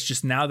 It's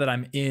just now that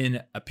I'm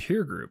in a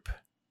peer group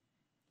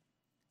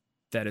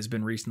that has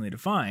been recently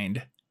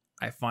defined,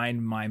 I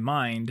find my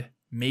mind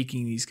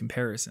making these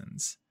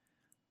comparisons,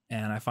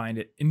 and I find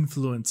it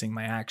influencing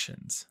my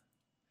actions.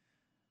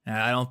 And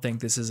I don't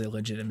think this is a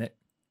legitimate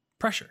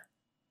pressure.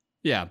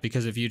 Yeah,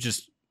 because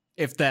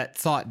if that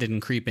thought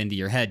didn't creep into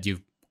your head,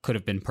 you could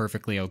have been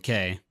perfectly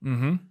okay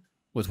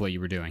with what you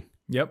were doing.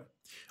 Yep.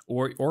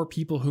 Or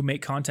people who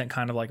make content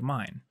kind of like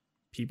mine.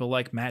 People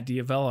like Matt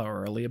Diavella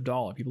or Ali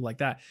Abdallah, people like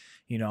that.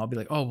 You know, I'll be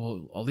like, oh,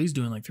 well, Ali's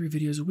doing like 3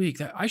 videos a week.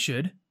 I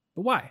should,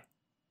 but why?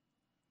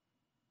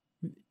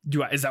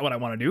 Is that what I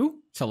want to do?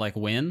 To like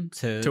win?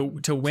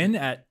 To win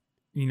at,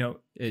 you know,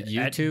 at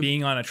YouTube? At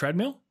being on a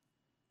treadmill?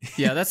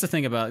 Yeah, that's the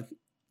thing about,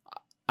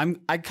 I'm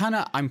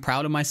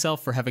proud of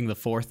myself for having the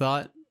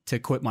forethought to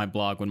quit my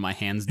blog when my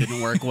hands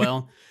didn't work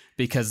well,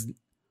 because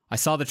I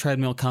saw the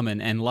treadmill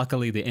coming, and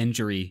luckily the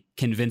injury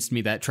convinced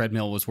me that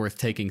treadmill was worth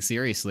taking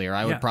seriously, or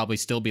I would probably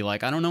still be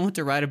like, I don't know what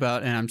to write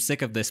about, and I'm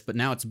sick of this, but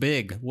now it's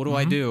big. What do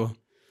I do?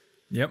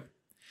 Yep.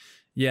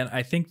 Yeah, and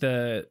I think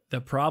the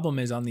problem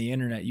is on the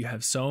internet, you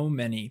have so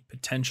many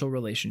potential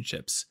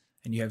relationships,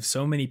 and you have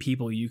so many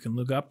people you can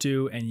look up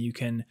to, and you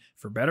can,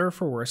 for better or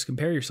for worse,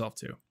 compare yourself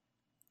to.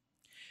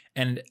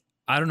 And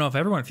I don't know if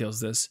everyone feels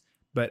this,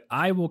 but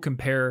I will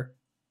compare,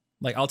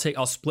 like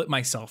I'll split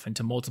myself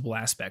into multiple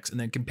aspects and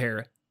then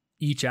compare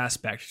each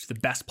aspect to the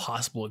best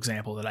possible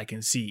example that I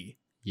can see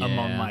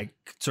among my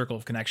circle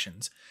of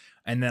connections.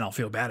 And then I'll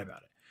feel bad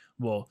about it.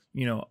 Well,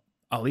 you know,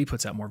 Ali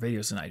puts out more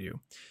videos than I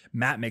do.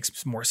 Matt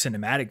makes more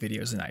cinematic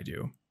videos than I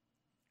do.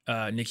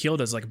 Nikhil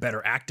does like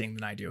better acting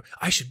than I do.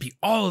 I should be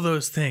all of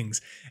those things.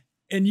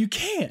 And you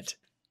can't.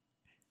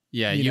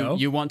 Yeah,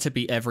 you want to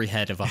be every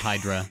head of a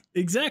hydra.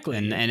 Exactly.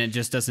 And it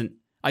just doesn't.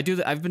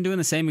 I've been doing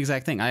the same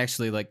exact thing. I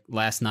actually, like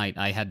last night,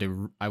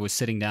 I was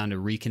sitting down to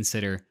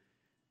reconsider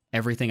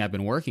everything I've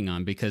been working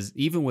on, because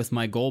even with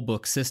my goal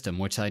book system,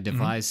 which I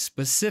devised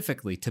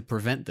specifically to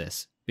prevent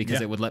this, because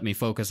it would let me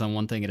focus on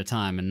one thing at a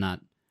time and not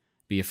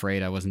be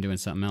afraid I wasn't doing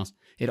something else,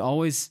 it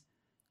always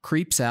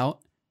creeps out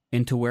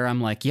into where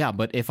I'm like, yeah,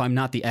 but if I'm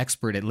not the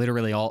expert at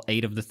literally all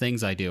 8 of the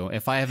things I do,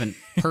 if I haven't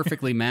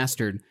perfectly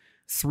mastered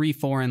 3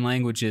 foreign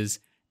languages,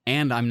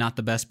 and I'm not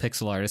the best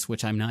pixel artist,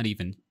 which I'm not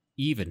even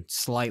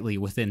slightly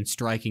within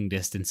striking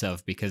distance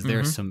of, because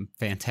there's some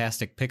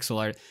fantastic pixel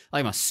art.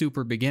 I'm a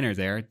super beginner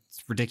there.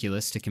 It's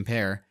ridiculous to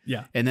compare.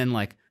 Yeah. And then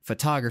like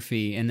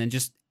photography, and then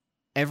just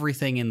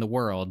everything in the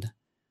world.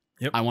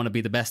 Yep. I want to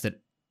be the best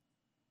at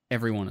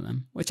every one of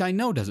them, which I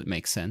know doesn't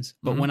make sense.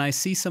 But when I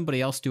see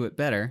somebody else do it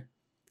better,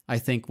 I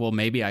think, well,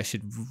 maybe I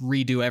should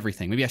redo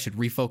everything. Maybe I should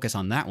refocus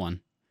on that one.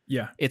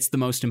 Yeah. It's the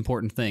most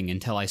important thing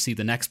until I see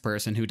the next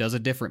person who does a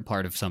different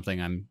part of something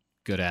I'm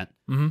good at.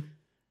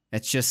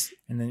 It's just,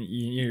 and then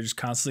you're just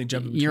constantly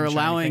jumping between you're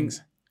allowing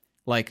things.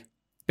 Like,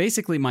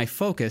 basically my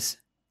focus,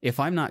 if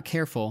I'm not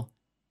careful,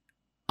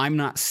 I'm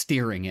not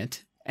steering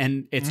it,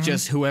 and it's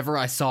just whoever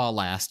I saw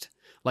last.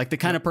 Like the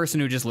kind of person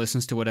who just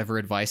listens to whatever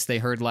advice they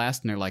heard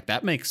last, and they're like,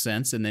 that makes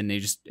sense, and then they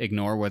just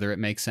ignore whether it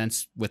makes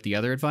sense with the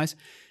other advice.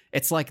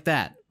 It's like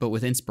that, but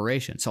with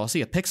inspiration. So I'll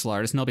see a pixel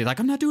artist and they'll be like,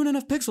 I'm not doing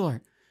enough pixel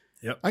art.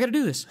 Yep. I got to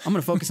do this. I'm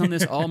going to focus on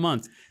this all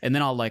month. And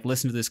then I'll like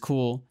listen to this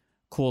cool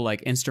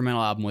like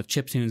instrumental album with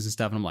chiptunes and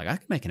stuff. And I'm like, I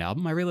can make an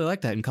album. I really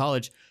like that in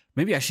college.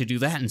 Maybe I should do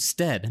that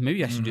instead.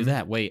 Maybe I should do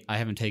that. Wait, I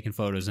haven't taken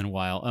photos in a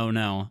while. Oh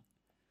no.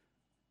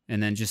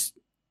 And then just,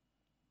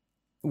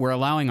 we're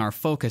allowing our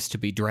focus to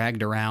be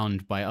dragged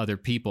around by other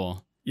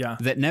people. Yeah.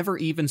 That never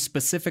even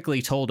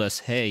specifically told us,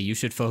 hey, you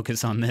should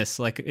focus on this.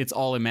 Like, it's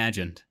all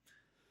imagined.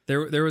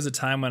 There was a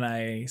time when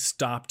I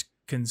stopped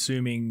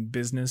consuming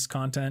business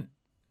content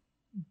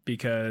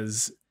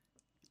because,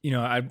 you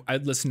know,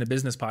 I'd listen to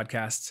business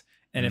podcasts,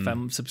 and if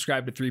I'm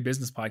subscribed to 3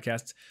 business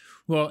podcasts,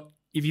 well,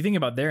 if you think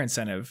about their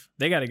incentive,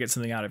 they got to get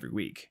something out every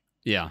week.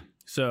 Yeah.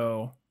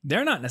 So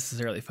they're not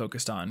necessarily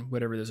focused on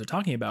whatever it is they're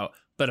talking about.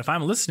 But if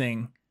I'm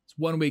listening, it's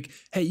one week,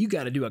 hey, you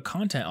got to do a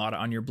content audit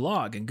on your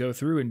blog and go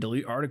through and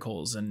delete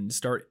articles and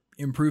start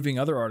improving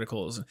other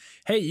articles.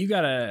 Hey, you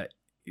got to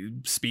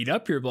speed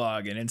up your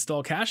blog and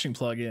install caching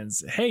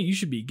plugins. Hey, you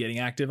should be getting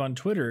active on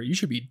Twitter. You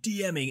should be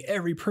DMing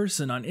every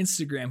person on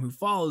Instagram who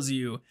follows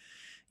you.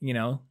 You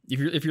know,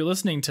 if you're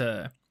listening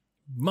to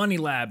Money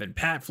Lab and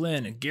Pat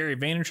Flynn and Gary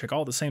Vaynerchuk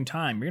all at the same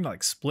time, you're gonna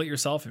like split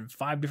yourself in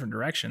 5 different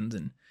directions.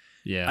 And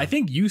yeah, I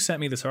think you sent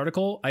me this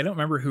article. I don't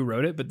remember who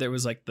wrote it, but there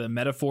was like the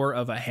metaphor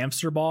of a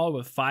hamster ball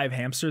with 5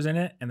 hamsters in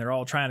it, and they're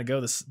all trying to go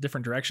this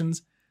different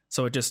directions.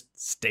 So it just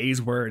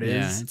stays where it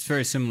is. Yeah, it's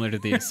very similar to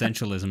the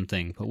essentialism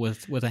thing, but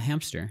with a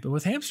hamster. But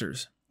with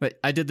hamsters. But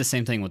I did the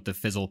same thing with the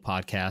Fizzle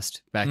podcast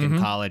back in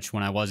college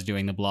when I was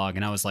doing the blog,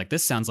 and I was like,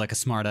 this sounds like a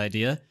smart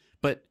idea,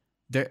 but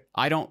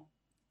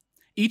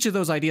each of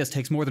those ideas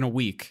takes more than a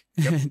week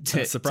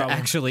to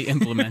actually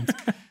implement.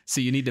 So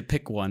you need to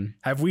pick one.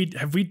 Have we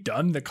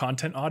done the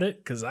content audit?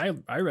 Because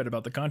I read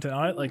about the content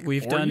audit like 4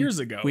 years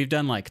ago. We've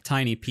done like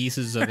tiny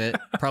pieces of it.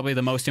 Probably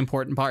the most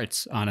important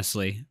parts,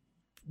 honestly.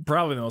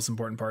 Probably the most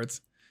important parts,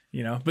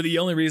 you know. But the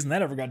only reason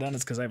that ever got done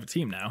is because I have a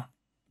team now.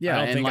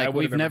 Yeah, and like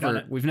we've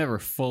never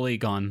fully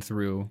gone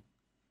through.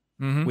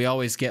 We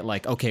always get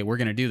like, okay, we're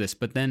gonna do this,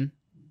 but then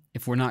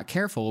if we're not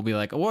careful, we'll be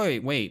like, oh,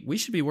 wait, we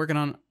should be working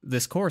on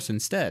this course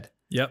instead.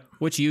 Yep.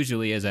 Which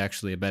usually is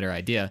actually a better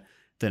idea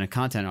than a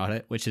content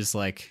audit, which is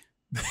like,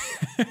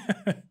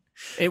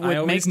 it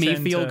would make me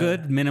feel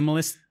good,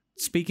 minimalist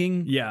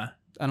speaking. Yeah.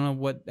 I don't know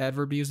what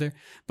adverb to use there,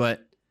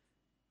 but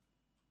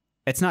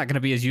it's not going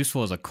to be as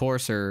useful as a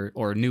course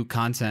or new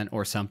content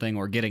or something,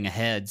 or getting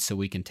ahead so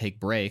we can take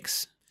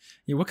breaks.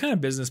 Yeah, what kind of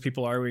business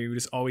people are we? We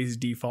just always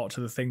default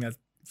to the thing that's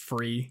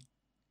free.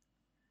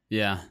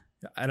 Yeah.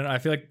 I don't know. I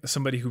feel like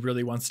somebody who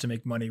really wants to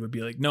make money would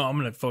be like, no, I'm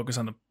going to focus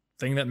on the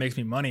thing that makes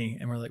me money.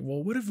 And we're like,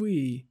 well, what if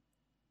we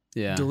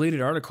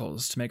deleted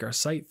articles to make our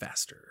site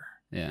faster?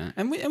 Yeah.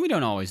 And we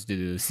don't always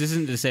do this. This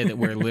isn't to say that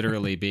we're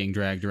literally being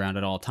dragged around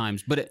at all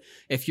times, but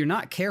if you're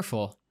not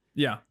careful,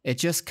 it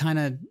just kind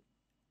of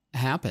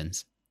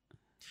happens.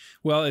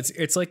 Well,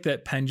 it's like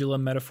that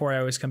pendulum metaphor I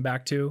always come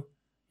back to.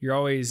 You're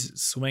always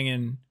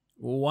swinging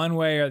one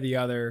way or the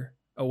other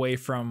away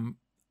from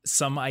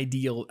some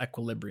ideal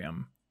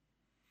equilibrium.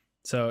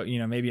 So,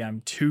 maybe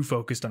I'm too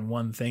focused on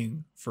one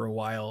thing for a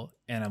while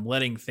and I'm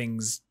letting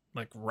things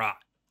like rot.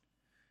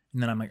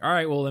 And then I'm like, all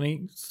right, well, let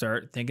me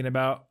start thinking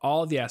about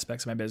all of the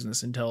aspects of my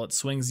business until it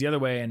swings the other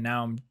way. And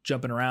now I'm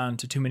jumping around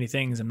to too many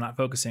things. I'm not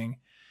focusing.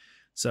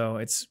 So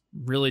it's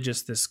really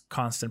just this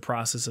constant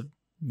process of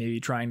maybe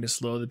trying to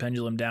slow the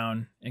pendulum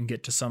down and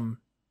get to some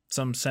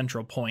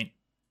central point.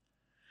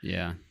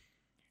 Yeah.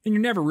 And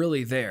you're never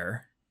really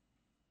there.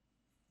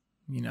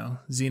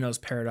 Zeno's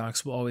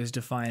paradox will always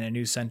define a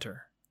new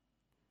center.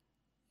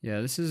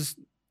 Yeah,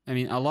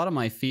 a lot of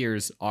my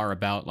fears are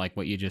about like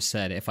what you just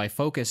said. If I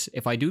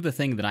do the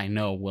thing that I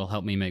know will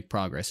help me make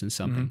progress in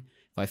something,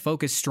 if I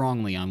focus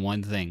strongly on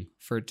one thing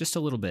for just a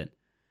little bit,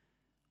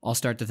 I'll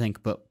start to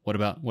think, but what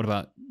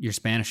about your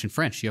Spanish and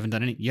French? You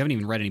haven't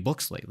even read any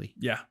books lately.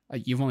 Yeah.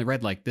 You've only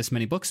read like this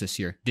many books this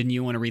year. Didn't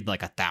you want to read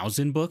like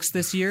 1,000 books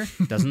this year?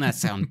 Doesn't that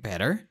sound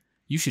better?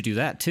 You should do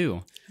that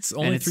too. It's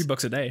only 3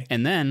 books a day.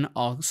 And then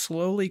I'll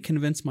slowly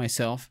convince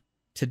myself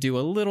to do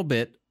a little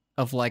bit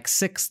of like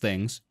 6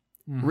 things,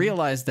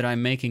 realize that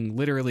I'm making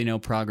literally no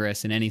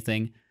progress in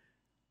anything,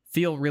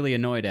 feel really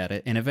annoyed at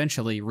it, and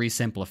eventually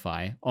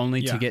resimplify,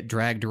 only to get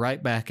dragged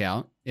right back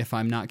out if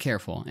I'm not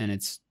careful. And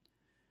it's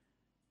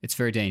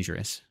very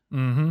dangerous.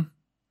 Mm-hmm.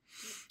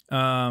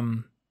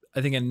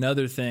 I think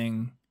another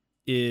thing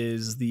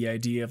is the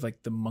idea of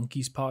like the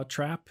monkey's paw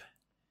trap.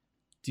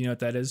 Do you know what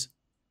that is?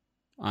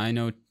 I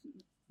know.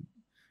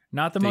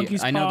 Not the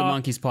monkey's paw. I know the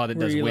monkey's paw that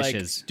does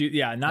wishes.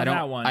 Not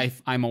that one.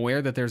 I'm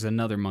aware that there's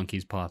another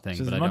monkey's paw thing,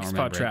 so but I don't remember.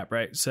 Monkey's paw trap,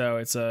 right? So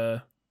it's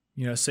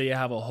say you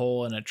have a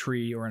hole in a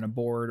tree or in a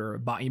board or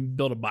you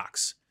build a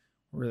box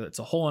where it's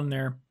a hole in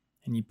there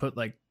and you put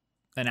like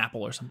an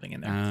apple or something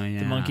in there.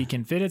 The monkey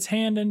can fit its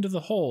hand into the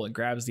hole and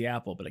grabs the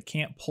apple, but it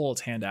can't pull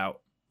its hand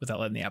out without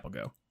letting the apple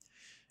go.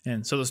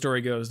 And so the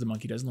story goes, the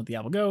monkey doesn't let the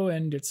apple go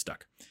and it's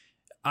stuck.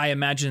 I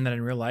imagine that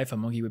in real life, a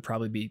monkey would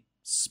probably be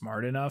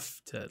smart enough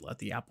to let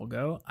the apple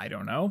go. I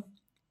don't know.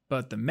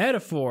 But the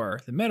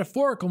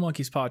metaphorical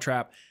monkey's paw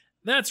trap,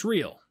 that's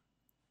real.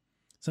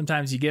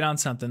 Sometimes you get on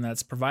something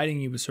that's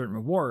providing you with certain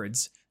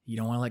rewards you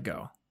don't want to let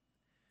go,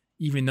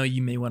 even though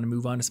you may want to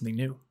move on to something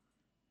new.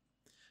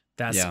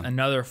 That's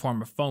another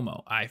form of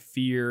FOMO. I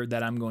fear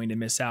that I'm going to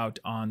miss out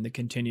on the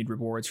continued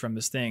rewards from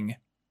this thing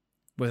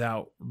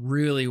without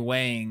really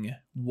weighing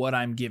what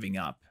I'm giving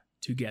up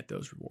to get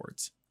those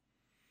rewards.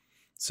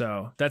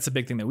 So that's a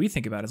big thing that we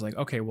think about is like,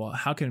 okay, well,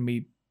 how can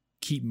we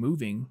keep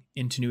moving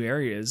into new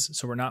areas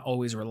so we're not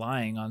always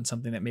relying on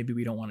something that maybe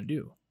we don't want to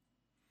do?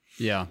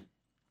 Yeah.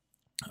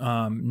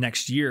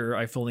 Next year,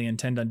 I fully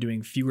intend on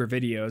doing fewer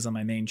videos on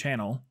my main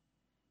channel.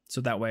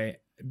 So that way,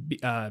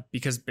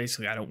 because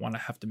basically I don't want to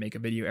have to make a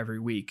video every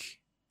week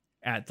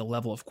at the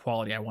level of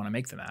quality I want to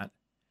make them at.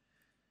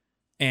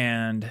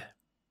 And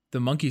the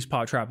monkey's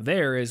paw trap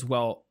there is,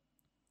 well,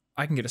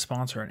 I can get a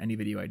sponsor on any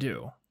video I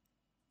do.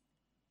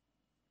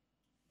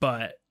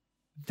 But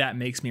that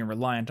makes me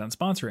reliant on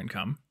sponsor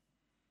income,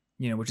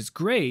 which is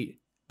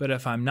great. But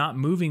if I'm not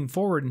moving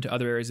forward into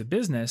other areas of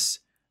business,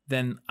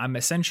 then I'm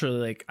essentially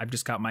like, I've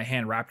just got my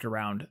hand wrapped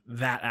around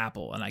that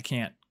apple and I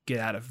can't get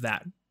out of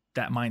that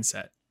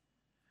mindset.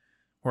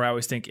 Where I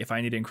always think if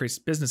I need to increase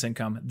business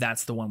income,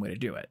 that's the one way to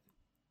do it.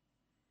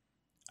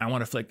 I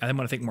want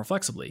to think more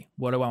flexibly.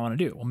 What do I want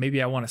to do? Well,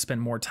 maybe I want to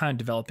spend more time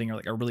developing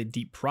like a really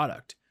deep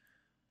product.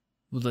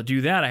 Well, to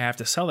do that, I have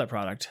to sell that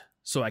product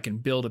so I can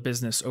build a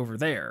business over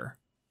there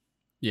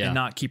and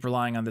not keep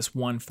relying on this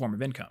one form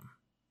of income.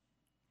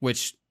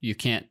 Which you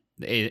can't,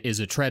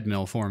 is a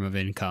treadmill form of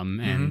income,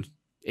 and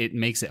it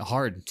makes it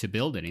hard to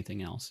build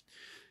anything else.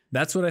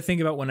 That's what I think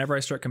about whenever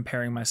I start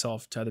comparing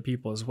myself to other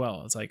people as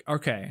well. It's like,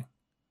 okay,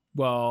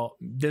 well,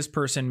 this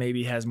person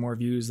maybe has more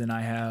views than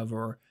I have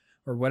or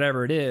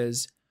whatever it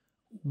is.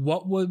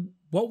 What would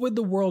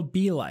the world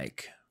be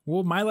like? What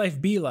would my life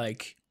be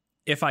like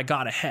if I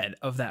got ahead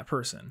of that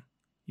person,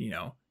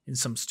 in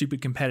some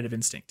stupid competitive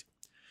instinct?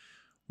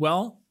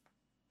 Well,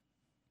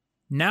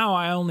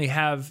 now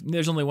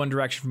there's only one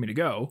direction for me to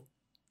go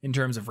in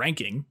terms of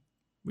ranking,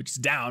 which is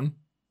down.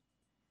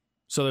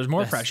 So there's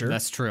more pressure.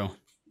 That's true.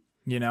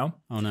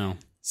 Oh no.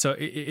 So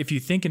if you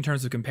think in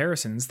terms of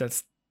comparisons,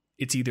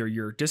 it's either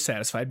you're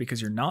dissatisfied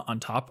because you're not on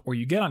top, or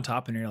you get on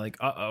top and you're like,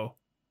 uh-oh,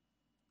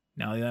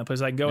 now the only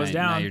place I can go is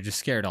down. Now you're just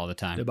scared all the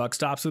time. The buck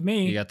stops with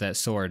me. You got that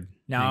sword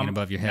hanging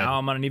above your head. Now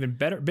I'm on an even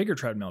bigger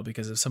treadmill,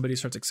 because if somebody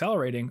starts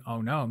accelerating,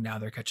 oh no, now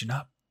they're catching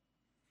up.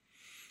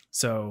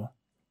 So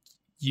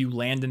you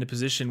land in a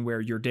position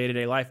where your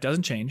day-to-day life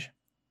doesn't change,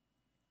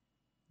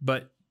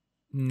 but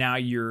now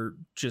you're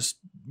just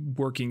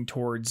working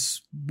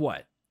towards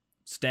what?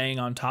 Staying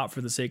on top for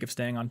the sake of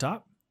staying on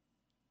top?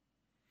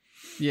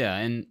 Yeah,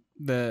 and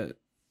the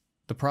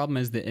problem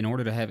is that in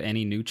order to have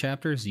any new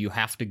chapters, you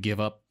have to give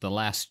up the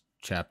last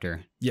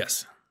chapter.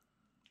 Yes.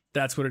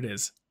 That's what it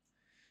is.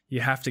 You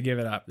have to give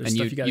it up. There's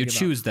and you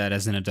choose that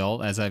as an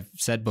adult. As I've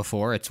said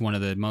before, it's one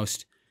of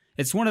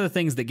the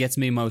things that gets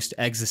me most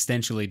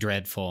existentially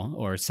dreadful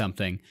or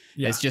something.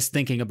 Yeah. It's just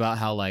thinking about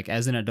how, like,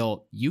 as an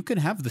adult, you can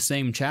have the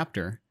same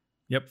chapter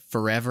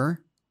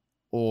forever,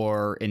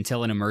 or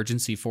until an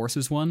emergency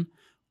forces one,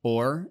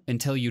 or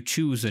until you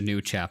choose a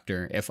new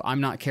chapter. If I'm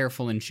not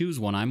careful and choose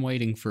one, I'm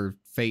waiting for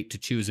fate to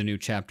choose a new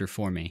chapter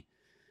for me.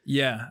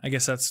 Yeah, I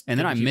guess that's... And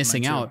then I'm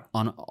missing out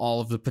on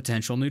all of the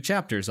potential new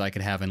chapters I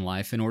could have in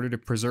life in order to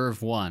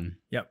preserve one.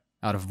 Yep.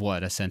 Out of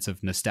what? A sense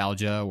of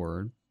nostalgia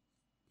or...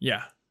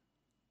 Yeah.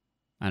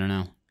 I don't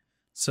know.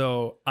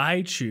 So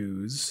I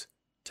choose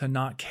to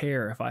not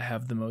care if I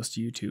have the most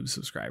YouTube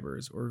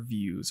subscribers or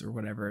views or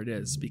whatever it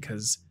is,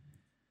 because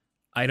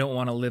I don't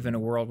want to live in a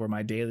world where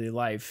my daily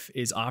life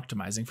is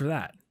optimizing for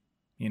that.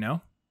 You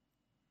know?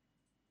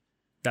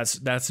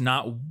 That's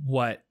not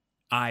what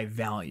I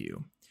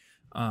value.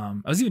 I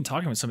was even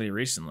talking with somebody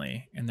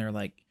recently, and they're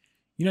like,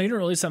 you don't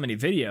release that many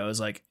videos.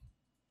 Like,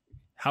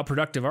 how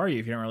productive are you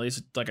if you don't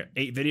release like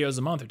 8 videos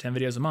a month or 10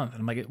 videos a month? And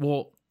I'm like,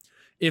 well,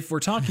 if we're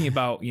talking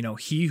about,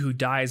 he who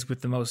dies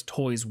with the most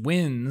toys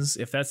wins,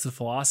 if that's the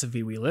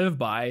philosophy we live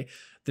by,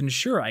 then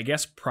sure, I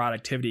guess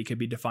productivity could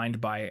be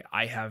defined by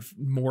I have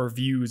more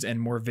views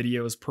and more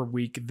videos per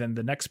week than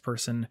the next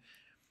person.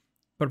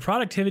 But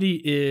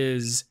productivity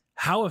is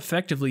how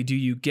effectively do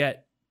you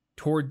get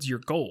towards your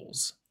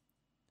goals?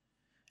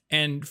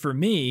 And for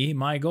me,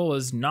 my goal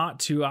is not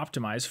to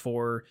optimize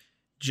for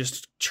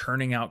just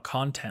churning out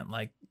content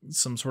like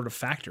some sort of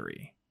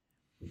factory.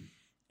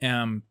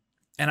 And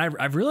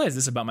I've realized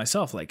this about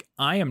myself. Like,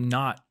 I'm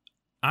not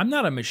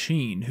a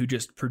machine who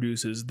just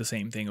produces the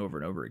same thing over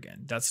and over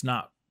again. That's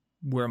not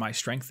where my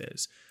strength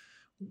is.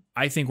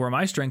 I think where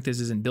my strength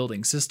is in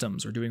building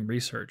systems or doing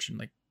research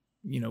and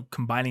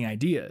combining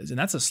ideas. And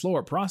that's a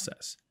slower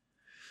process.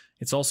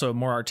 It's also a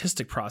more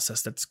artistic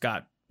process that's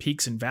got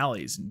peaks and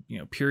valleys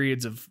and,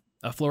 periods of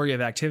a flurry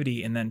of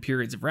activity and then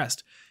periods of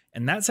rest.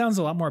 And that sounds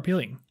a lot more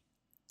appealing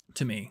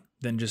to me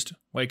than just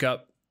wake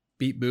up,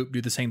 beep, boop,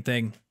 do the same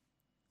thing,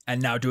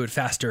 and now do it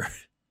faster.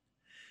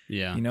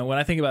 Yeah. When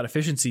I think about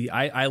efficiency,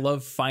 I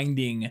love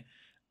finding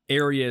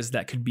areas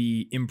that could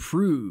be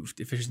improved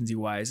efficiency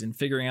wise and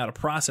figuring out a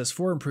process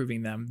for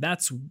improving them.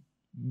 That's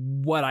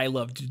what I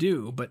love to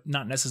do, but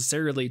not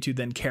necessarily to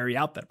then carry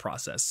out that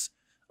process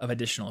of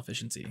additional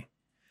efficiency.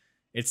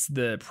 It's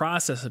the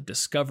process of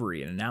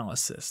discovery and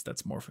analysis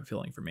that's more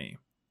fulfilling for me.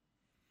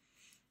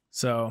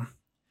 So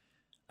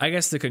I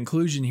guess the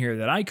conclusion here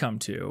that I come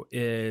to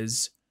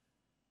is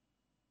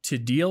to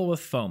deal with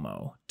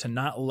FOMO, to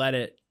not let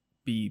it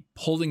be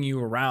pulling you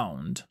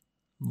around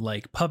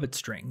like puppet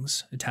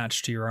strings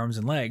attached to your arms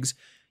and legs.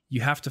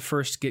 You have to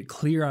first get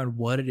clear on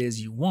what it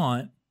is you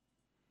want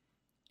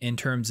in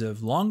terms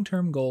of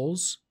long-term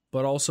goals,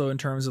 but also in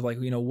terms of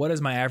what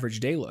does my average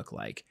day look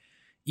like?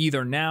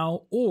 Either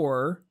now,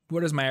 or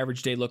what does my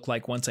average day look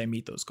like once I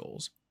meet those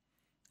goals?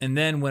 And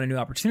then when a new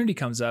opportunity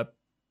comes up,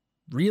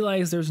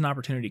 realize there's an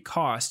opportunity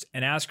cost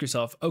and ask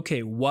yourself,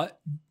 okay, what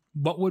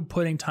would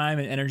putting time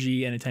and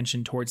energy and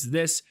attention towards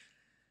this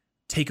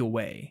take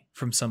away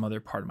from some other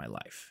part of my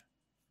life?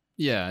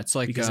 Yeah, it's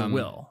like because it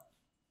will.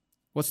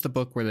 What's the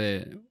book where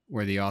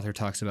the author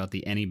talks about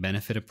the any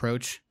benefit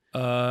approach?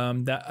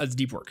 That's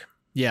Deep Work.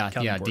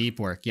 Yeah, Deep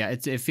Work. Yeah,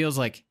 it feels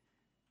like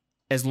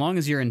as long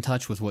as you're in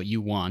touch with what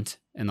you want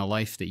and the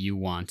life that you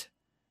want,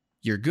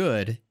 you're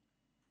good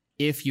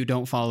if you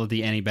don't follow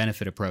the any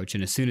benefit approach.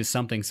 And as soon as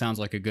something sounds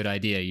like a good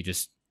idea, you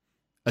just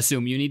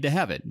assume you need to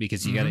have it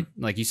because you got to,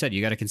 like you said,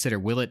 you got to consider,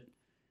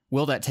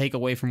 will that take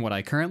away from what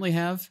I currently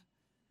have?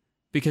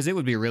 Because it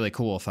would be really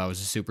cool if I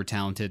was a super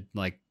talented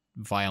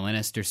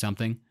violinist or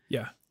something.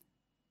 Yeah.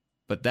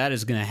 But that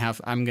is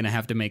I'm going to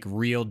have to make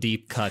real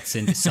deep cuts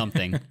into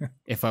something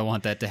if I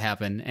want that to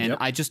happen. And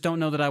I just don't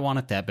know that I want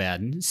it that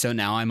bad. So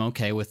now I'm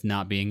okay with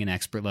not being an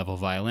expert level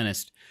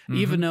violinist,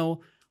 even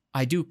though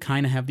I do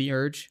kind of have the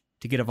urge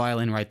to get a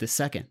violin right this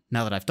second,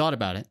 now that I've thought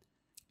about it,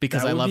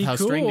 because I love how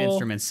stringed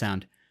instruments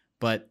sound.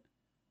 But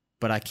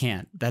I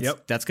can't.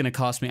 That's going to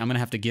cost me. I'm going to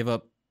have to give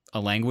up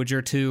a language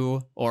or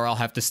two, or I'll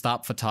have to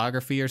stop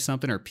photography or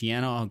something, or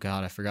piano. Oh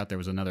God, I forgot there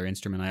was another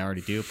instrument I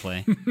already do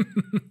play.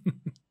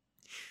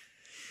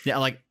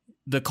 Yeah,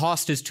 the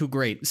cost is too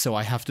great, so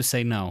I have to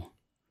say no.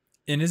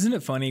 And isn't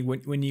it funny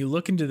when you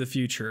look into the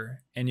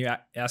future and you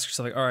ask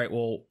yourself, all right,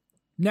 well,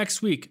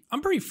 next week,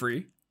 I'm pretty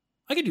free.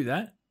 I could do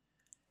that.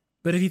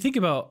 But if you think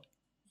about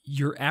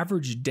your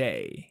average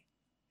day,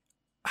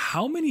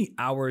 how many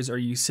hours are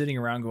you sitting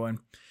around going,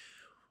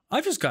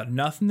 I've just got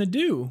nothing to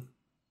do?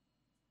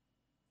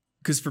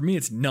 Because for me,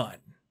 it's none.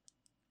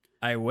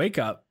 I wake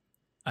up,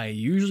 I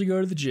usually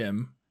go to the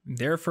gym, I'm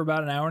there for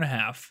about an hour and a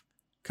half,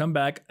 come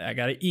back, I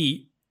got to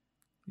eat,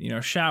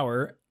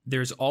 shower.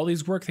 There's all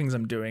these work things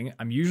I'm doing.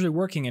 I'm usually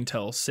working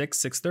until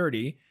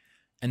 6:30.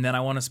 And then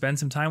I want to spend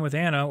some time with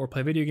Anna or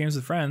play video games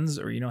with friends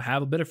or,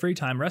 have a bit of free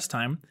time, rest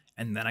time.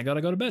 And then I got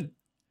to go to bed.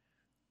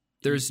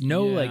 There's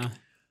no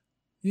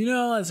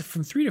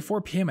from 3 to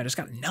 4 p.m. I just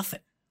got nothing.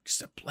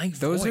 Just a blank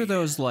void. Those are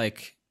those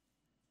like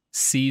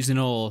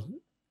seasonal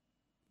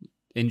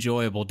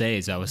enjoyable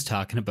days I was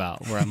talking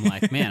about where I'm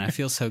like, man, I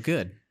feel so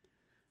good.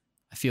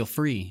 I feel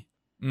free.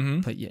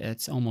 Mm-hmm. But yeah,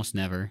 it's almost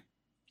never.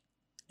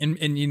 And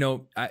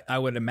I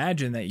would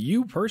imagine that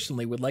you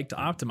personally would like to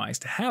optimize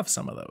to have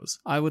some of those.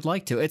 I would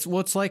like to. It's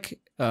like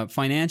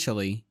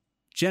financially,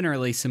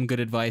 generally some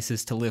good advice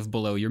is to live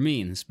below your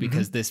means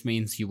because this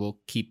means you will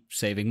keep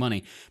saving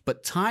money.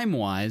 But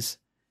time-wise,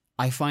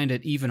 I find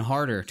it even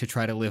harder to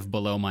try to live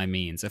below my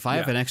means. If I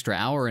have an extra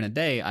hour in a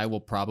day, I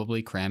will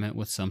probably cram it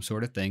with some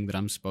sort of thing that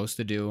I'm supposed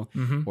to do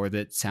or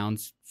that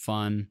sounds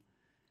fun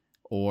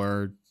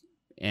or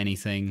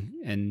anything.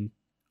 And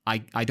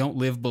I don't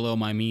live below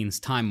my means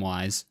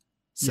time-wise,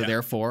 so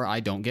therefore I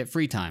don't get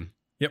free time.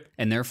 Yep.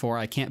 And therefore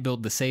I can't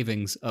build the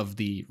savings of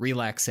the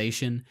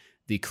relaxation,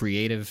 the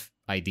creative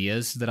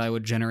ideas that I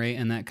would generate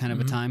in that kind of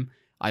a time.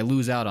 I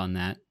lose out on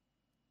that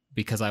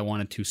because I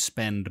wanted to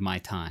spend my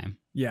time.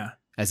 Yeah.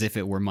 As if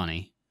it were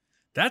money.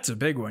 That's a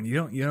big one.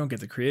 You don't get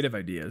the creative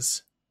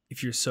ideas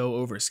if you're so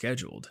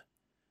overscheduled.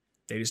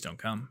 They just don't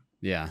come.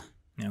 Yeah.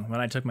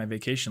 When I took my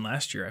vacation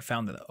last year, I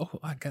found that,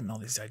 I've gotten all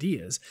these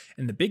ideas.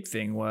 And the big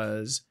thing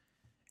was,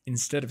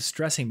 instead of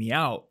stressing me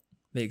out,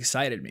 they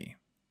excited me.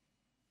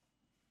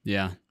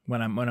 Yeah.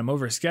 When I'm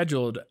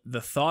overscheduled,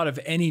 the thought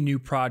of any new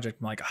project,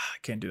 I'm like, I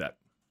can't do that.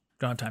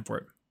 Don't have time for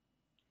it.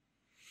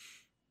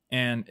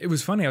 And it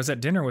was funny. I was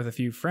at dinner with a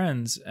few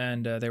friends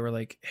and they were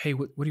like, hey,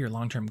 what are your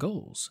long-term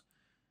goals?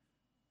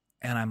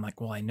 And I'm like,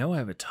 well, I know I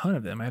have a ton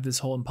of them. I have this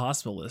whole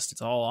impossible list.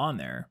 It's all on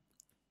there.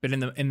 But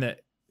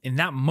in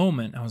that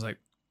moment, I was like,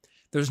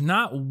 there's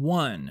not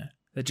one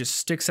that just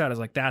sticks out as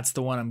like, that's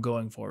the one I'm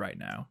going for right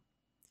now.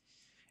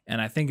 And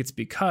I think it's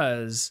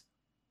because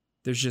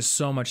there's just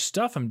so much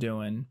stuff I'm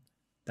doing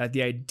that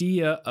the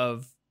idea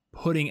of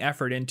putting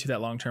effort into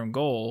that long-term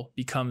goal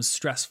becomes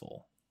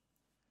stressful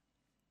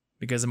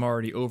because I'm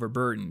already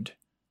overburdened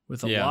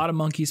with a lot of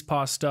monkey's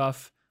paw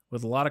stuff,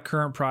 with a lot of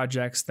current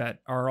projects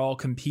that are all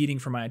competing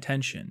for my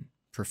attention.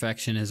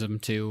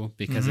 Perfectionism too,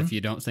 because if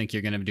you don't think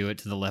you're going to do it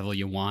to the level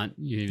you want,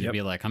 you'd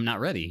be like, I'm not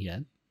ready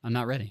yet. I'm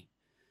not ready.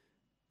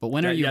 But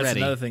when are you ready? That's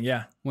another thing,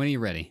 yeah. When are you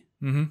ready?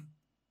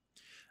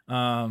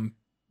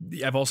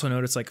 I've also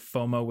noticed like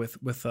FOMO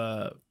with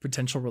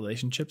potential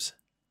relationships.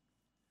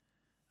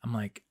 I'm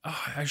like,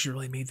 I should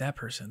really meet that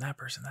person.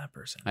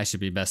 I should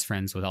be best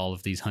friends with all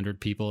of these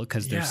 100 people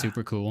because they're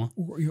super cool.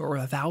 Or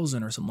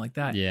 1,000 or something like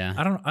that. Yeah.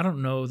 I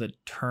don't know the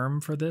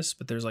term for this,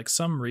 but there's like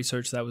some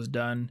research that was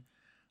done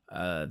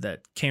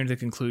that came to the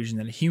conclusion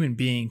that a human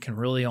being can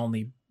really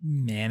only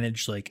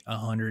manage like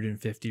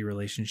 150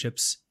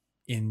 relationships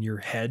in your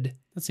head.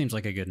 That seems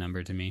like a good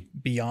number to me.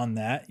 Beyond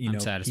that,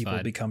 I'm satisfied.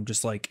 People become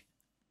just like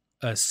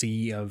a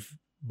sea of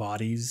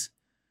bodies.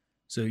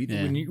 So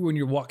when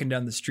you're walking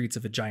down the streets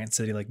of a giant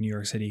city like New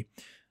York City,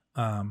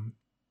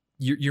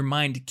 your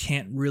mind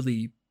can't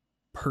really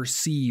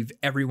perceive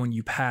everyone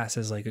you pass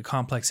as like a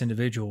complex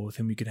individual with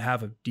whom you could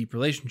have a deep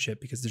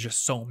relationship because there's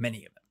just so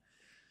many of them.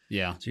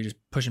 Yeah. So you're just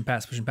pushing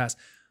past.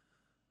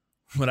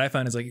 What I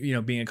find is like,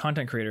 being a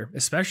content creator,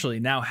 especially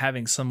now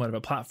having somewhat of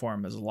a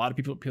platform, there's a lot of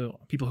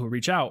people who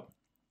reach out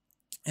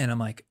and I'm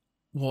like,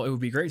 well, it would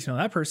be great to know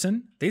that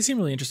person. They seem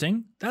really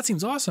interesting. That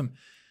seems awesome.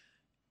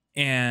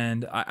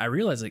 And I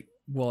realized like,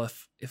 well,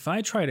 if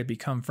I try to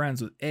become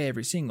friends with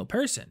every single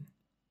person,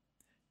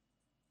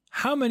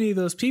 how many of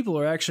those people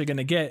are actually going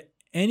to get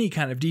any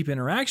kind of deep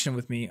interaction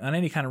with me on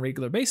any kind of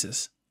regular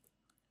basis?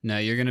 No,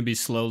 you're going to be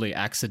slowly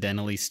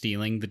accidentally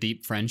stealing the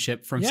deep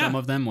friendship from some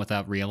of them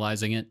without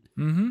realizing it.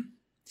 Mm-hmm.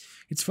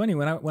 It's funny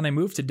when I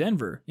moved to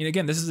Denver,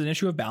 again, this is an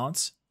issue of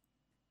balance.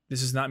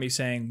 This is not me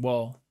saying,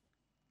 well,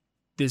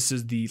 this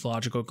is the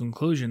logical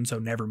conclusion, so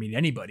never meet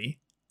anybody.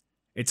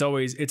 It's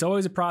always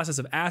a process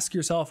of ask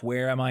yourself,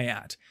 where am I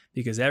at?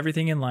 Because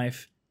everything in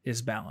life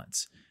is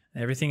balance.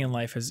 Everything in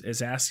life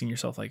is asking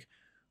yourself, like,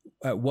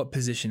 at what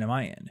position am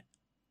I in?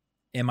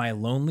 Am I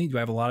lonely? Do I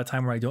have a lot of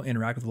time where I don't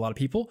interact with a lot of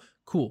people?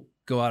 Cool.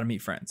 Go out and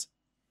meet friends.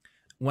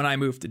 When I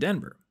moved to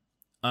Denver,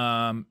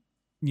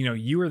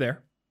 you were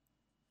there.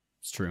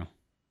 It's true.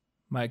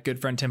 My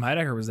good friend Tim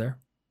Heidecker was there.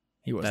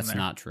 He wasn't there. That's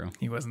not true.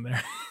 He wasn't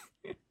there.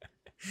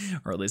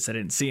 Or at least I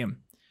didn't see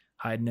him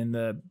hiding in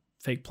the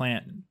fake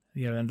plant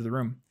the other end of the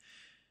room.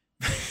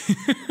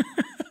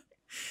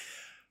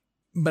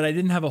 But I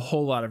didn't have a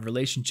whole lot of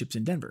relationships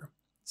in Denver.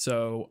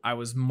 So I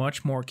was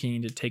much more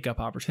keen to take up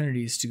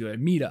opportunities to go to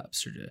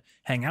meetups or to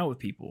hang out with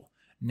people.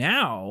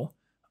 Now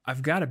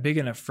I've got a big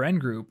enough friend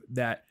group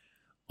that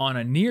on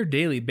a near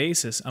daily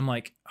basis, I'm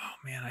like, oh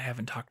man, I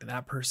haven't talked to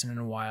that person in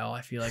a while.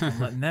 I feel like I'm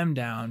letting them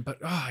down, but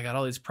I got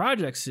all these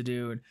projects to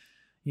do. And,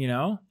 you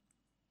know,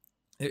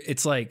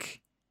 it's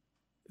like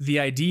the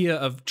idea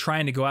of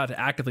trying to go out to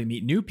actively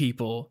meet new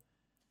people.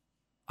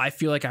 I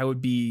feel like I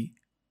would be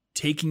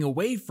taking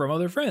away from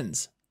other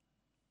friends.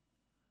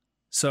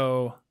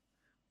 So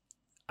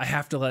I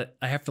have to let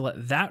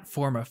that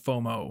form of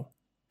FOMO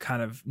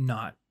kind of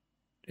not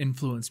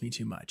influence me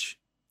too much.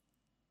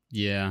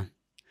 Yeah.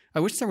 I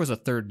wish there was a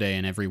third day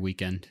in every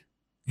weekend.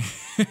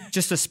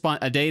 Just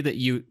a day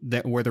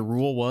that where the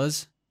rule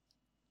was,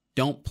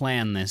 don't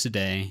plan this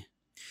day.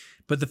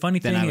 But the funny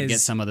thing is, then I would get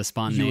some of the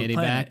spontaneity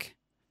back.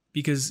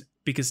 Because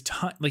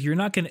time, like, you're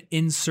not going to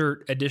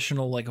insert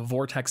additional like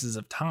vortexes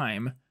of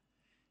time.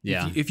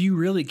 Yeah. If you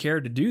really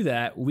cared to do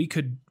that, we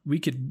could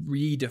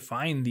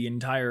redefine the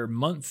entire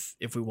month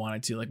if we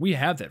wanted to. Like, we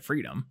have that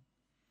freedom.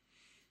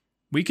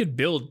 We could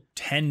build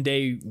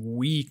 10-day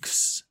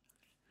weeks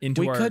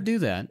into we could do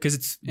that because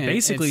it's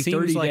basically it seems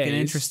 30 like days. An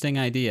interesting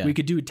idea. We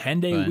could do a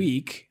 10-day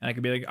week, and I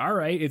could be like, all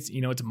right, it's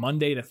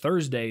Monday to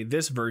Thursday,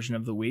 this version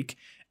of the week,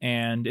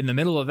 and in the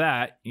middle of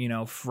that,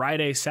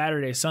 Friday,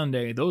 Saturday,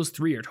 Sunday, those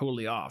 3 are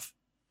totally off.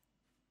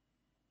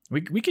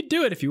 We could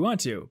do it if you want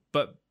to,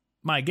 but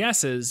my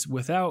guess is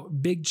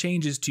without big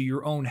changes to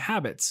your own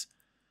habits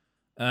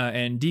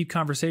and deep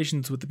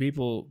conversations with the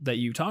people that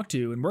you talk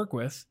to and work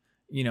with,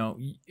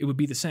 it would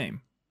be the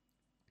same.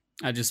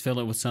 I'd just fill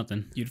it with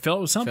something. You'd fill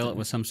it with something. Fill it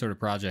with some sort of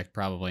project,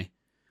 probably.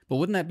 But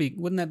wouldn't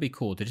that be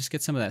cool to just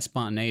get some of that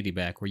spontaneity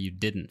back, where you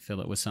didn't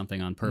fill it with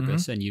something on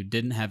purpose and you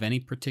didn't have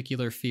any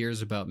particular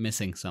fears about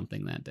missing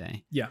something that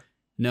day? Yeah.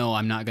 No,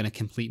 I'm not going to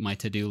complete my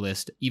to-do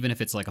list, even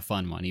if it's like a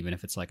fun one, even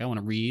if it's like I want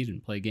to read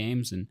and play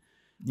games and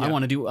I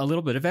want to do a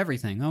little bit of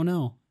everything. Oh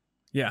no.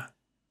 Yeah.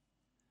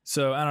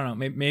 So I don't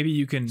know. Maybe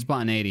you can.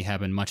 Spontaneity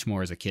happened much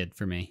more as a kid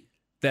for me.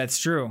 That's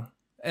true.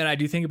 And I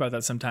do think about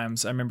that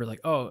sometimes. I remember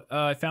like,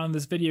 I found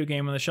this video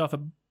game on the shelf.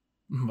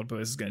 What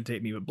place is going to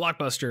take me? But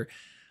Blockbuster.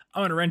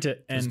 I'm going to rent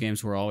it. And those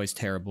games were always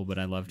terrible, but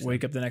I loved them.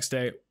 Wake up the next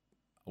day.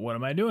 What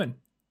am I doing?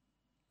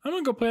 I'm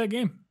going to go play that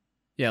game.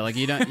 Yeah, like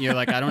you're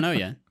like, I don't know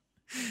yet.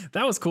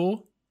 That was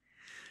cool.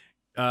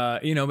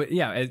 But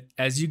yeah,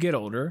 as you get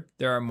older,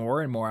 there are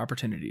more and more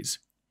opportunities.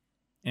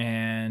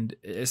 And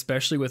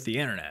especially with the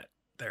internet,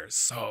 there's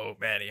so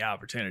many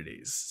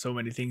opportunities, so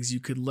many things you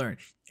could learn.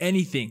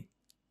 Anything.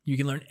 You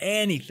can learn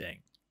anything.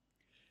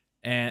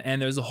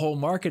 And there's a whole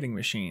marketing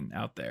machine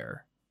out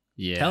there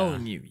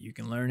telling you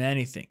can learn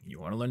anything. You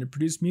want to learn to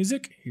produce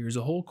music? Here's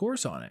a whole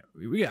course on it.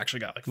 We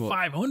actually got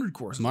 500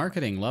 courses.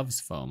 Marketing loves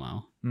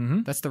FOMO.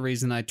 Mm-hmm. That's the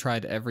reason I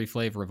tried every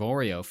flavor of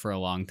Oreo for a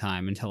long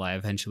time until I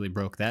eventually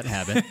broke that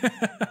habit.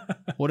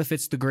 What if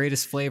it's the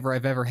greatest flavor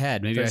I've ever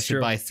had? Maybe I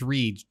should buy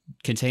 3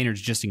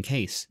 containers just in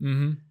case.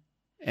 Mm-hmm.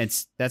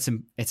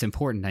 It's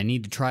important. I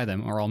need to try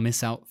them or I'll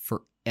miss out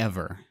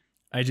forever.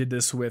 I did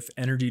this with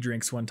energy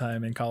drinks one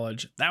time in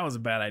college. That was a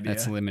bad idea.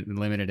 That's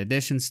limited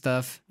edition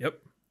stuff. Yep.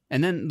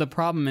 And then the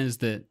problem is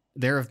that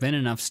there have been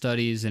enough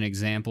studies and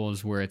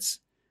examples where it's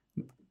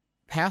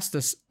past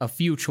a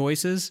few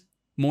choices.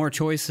 More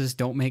choices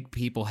don't make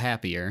people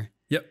happier.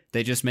 Yep.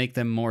 They just make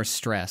them more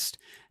stressed.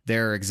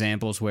 There are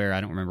examples where,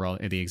 I don't remember all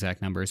the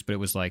exact numbers, but it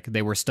was like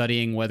they were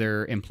studying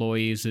whether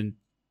employees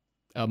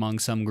among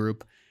some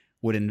group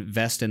would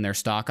invest in their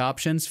stock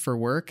options for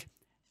work.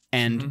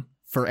 And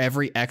for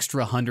every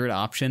extra 100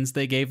 options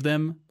they gave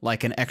them,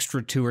 like an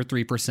extra 2 or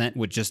 3%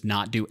 would just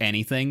not do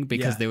anything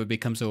because they would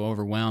become so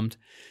overwhelmed.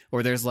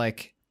 Or there's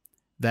like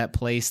that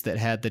place that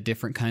had the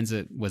different kinds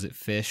of, was it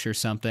fish or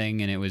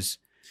something? And it was...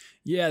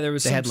 Yeah, there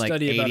was some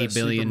study about a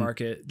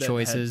supermarket that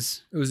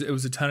choices. It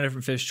was a ton of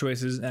different fish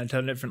choices and a ton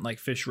of different like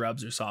fish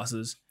rubs or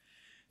sauces.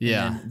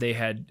 Yeah. And they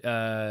had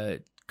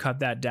cut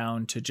that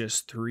down to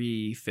just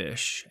 3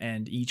 fish,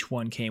 and each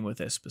one came with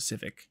a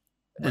specific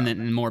rub. And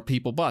then more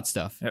people bought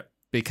stuff. Yep.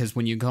 Because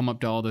when you come up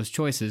to all those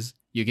choices,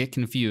 you get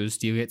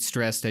confused, you get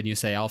stressed, and you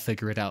say, I'll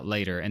figure it out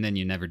later, and then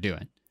you never do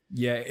it.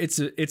 Yeah, it's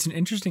an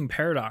interesting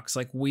paradox.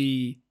 Like,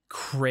 we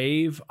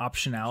crave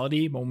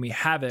optionality, but when we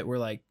have it, we're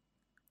like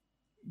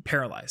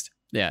paralyzed.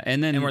 Yeah,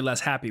 and we're less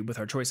happy with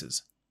our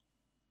choices.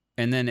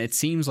 And then it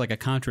seems like a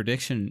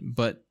contradiction,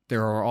 but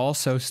there are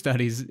also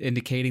studies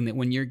indicating that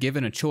when you're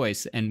given a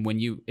choice, and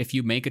if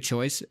you make a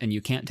choice and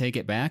you can't take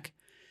it back,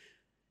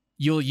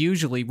 you'll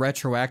usually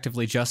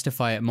retroactively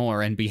justify it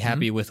more and be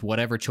happy with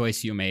whatever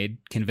choice you made,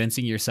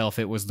 convincing yourself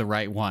it was the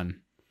right one.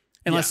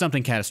 Unless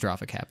something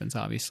catastrophic happens,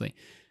 obviously.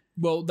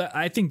 Well,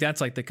 I think that's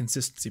like the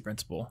consistency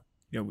principle.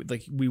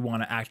 Like we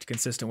want to act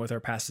consistent with our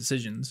past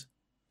decisions.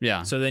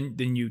 Yeah. So then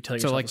you tell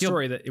yourself a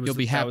story that that was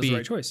the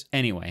right choice.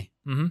 Anyway.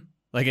 Mm-hmm.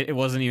 Like it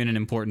wasn't even an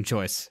important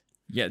choice.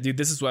 Yeah, dude,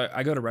 this is why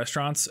I go to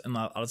restaurants and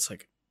I'll just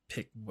like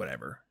pick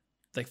whatever.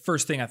 Like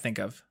first thing I think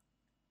of.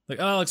 Like,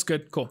 oh, looks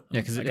good. Cool.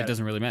 Yeah, because it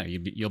doesn't really matter.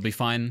 You'll be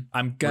fine.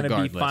 I'm going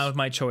to be fine with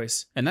my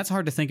choice. And that's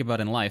hard to think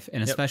about in life,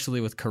 and especially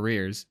with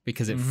careers,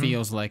 because it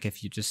feels like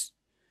if you just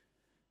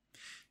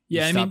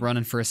stop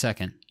running for a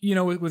second.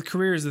 With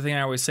careers, the thing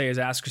I always say is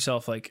ask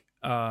yourself, like,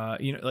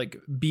 like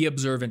be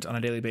observant on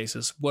a daily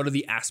basis. What are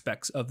the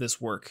aspects of this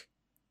work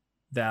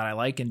that I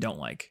like and don't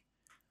like?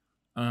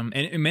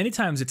 And many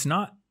times it's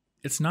not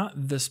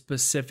the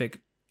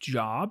specific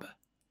job.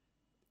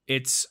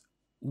 It's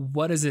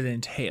what does it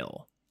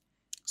entail?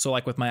 So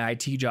like with my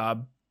IT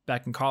job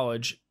back in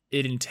college,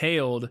 it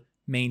entailed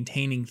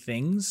maintaining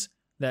things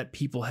that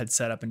people had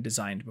set up and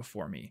designed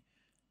before me.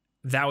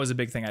 That was a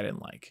big thing I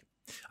didn't like.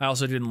 I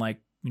also didn't like,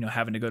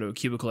 having to go to a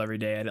cubicle every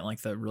day. I didn't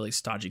like the really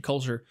stodgy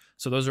culture.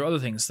 So those are other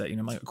things that,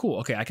 I'm like, cool,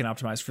 okay, I can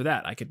optimize for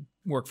that. I could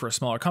work for a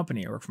smaller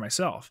company or work for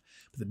myself.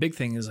 But the big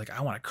thing is like,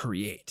 I want to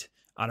create.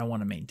 I don't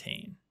want to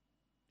maintain.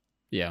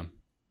 Yeah.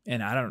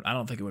 And I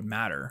don't think it would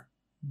matter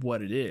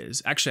what it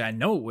is. Actually, I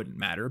know it wouldn't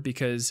matter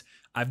because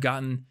I've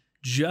gotten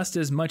just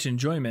as much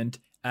enjoyment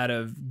out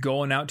of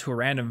going out to a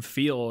random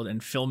field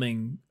and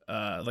filming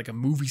like a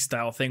movie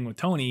style thing with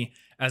Tony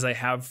as I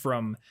have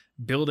from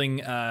building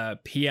a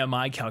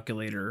PMI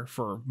calculator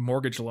for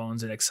mortgage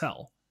loans in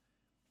Excel.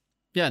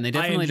 Yeah, and they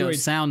definitely don't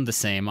sound the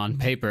same on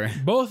paper.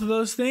 Both of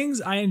those things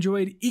I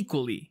enjoyed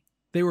equally.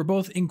 They were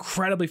both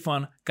incredibly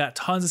fun, got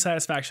tons of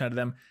satisfaction out of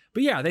them.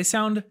 But yeah, they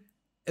sound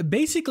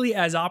basically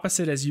as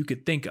opposite as you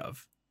could think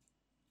of.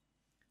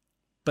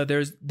 But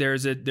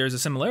there's a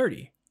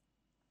similarity,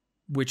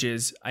 which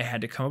is I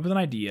had to come up with an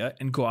idea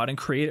and go out and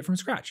create it from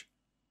scratch.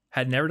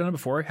 Had never done it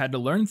before, had to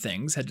learn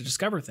things, had to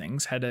discover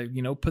things, had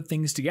to, put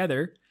things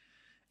together.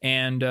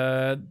 And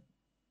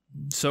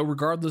so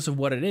regardless of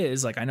what it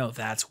is, like I know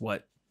that's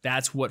what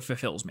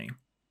fulfills me.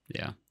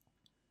 Yeah.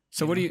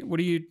 So are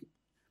you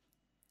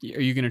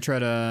going to try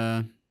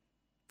to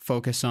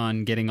focus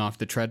on getting off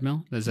the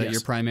treadmill? Is that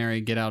your primary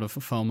get out of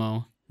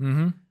FOMO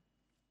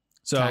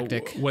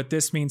tactic? What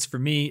this means for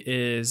me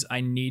is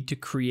I need to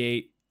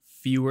create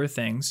fewer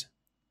things,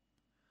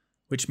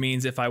 which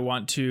means if I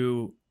want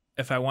to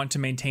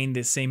maintain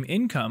the same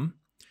income,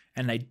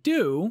 and I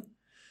do,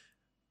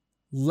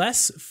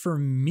 less for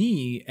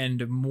me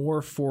and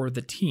more for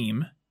the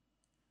team,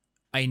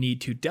 I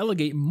need to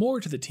delegate more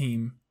to the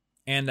team,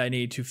 and I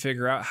need to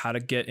figure out how to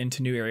get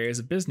into new areas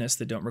of business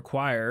that don't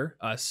require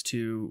us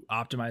to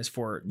optimize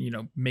for,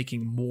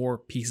 making more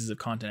pieces of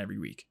content every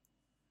week.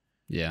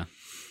 Yeah.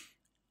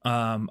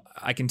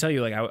 I can tell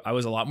you, like, I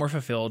was a lot more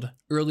fulfilled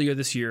earlier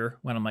this year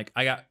when I'm like,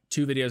 I got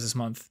 2 videos this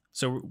month.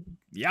 So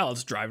yeah,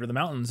 let's drive to the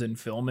mountains and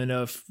film in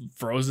a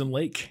frozen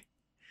lake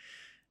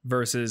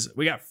versus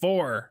we got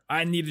 4.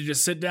 I need to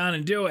just sit down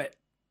and do it.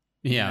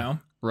 Yeah.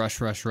 Rush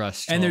till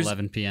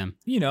 11 p.m.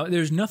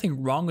 There's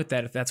nothing wrong with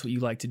that if that's what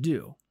you like to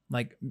do.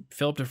 Like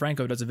Philip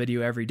DeFranco does a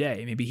video every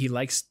day. Maybe he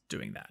likes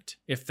doing that.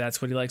 If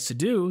that's what he likes to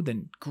do,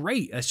 then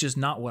great. That's just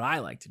not what I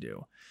like to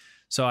do.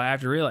 So I have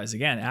to realize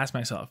again, ask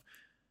myself,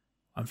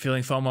 I'm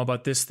feeling FOMO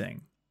about this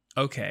thing.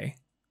 Okay.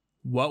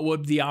 What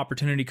would the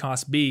opportunity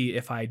cost be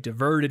if I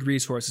diverted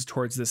resources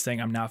towards this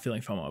thing I'm now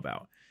feeling FOMO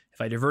about?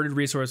 If I diverted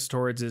resources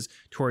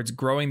towards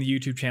growing the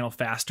YouTube channel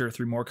faster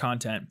through more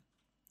content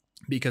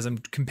because I'm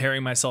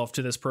comparing myself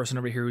to this person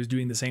over here who's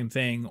doing the same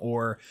thing,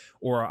 or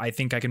I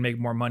think I can make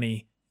more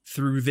money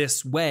through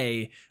this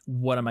way,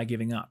 what am I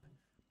giving up?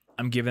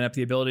 I'm giving up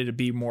the ability to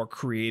be more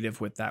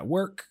creative with that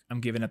work. I'm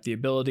giving up the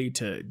ability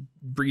to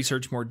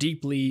research more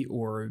deeply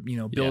or,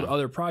 build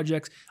other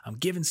projects. I'm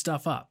giving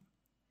stuff up.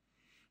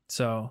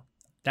 So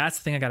that's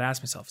the thing I got to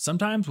ask myself.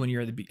 Sometimes when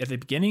you're at the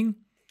beginning,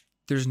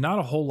 there's not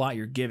a whole lot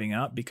you're giving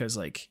up because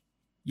like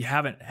you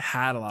haven't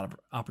had a lot of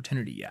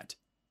opportunity yet.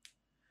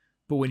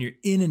 But when you're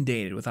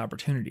inundated with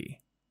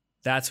opportunity,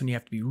 that's when you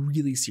have to be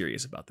really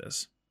serious about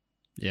this.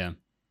 Yeah.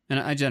 And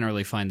I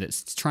generally find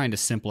that trying to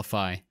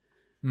simplify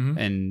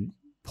and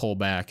pull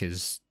back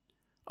is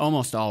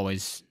almost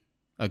always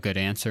a good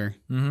answer.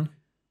 Mm-hmm.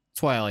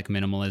 That's why I like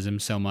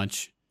minimalism so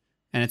much.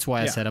 And it's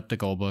why I set up the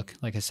goal book,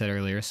 like I said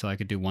earlier, so I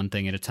could do one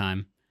thing at a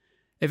time.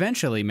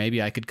 Eventually,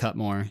 maybe I could cut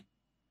more,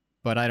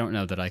 but I don't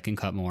know that I can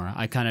cut more.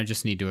 I kind of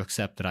just need to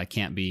accept that I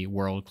can't be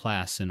world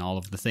class in all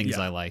of the things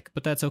I like,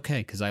 but that's okay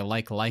because I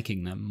like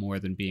liking them more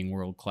than being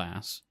world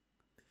class.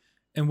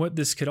 And what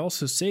this could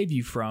also save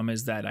you from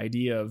is that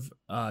idea of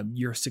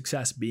your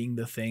success being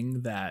the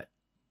thing that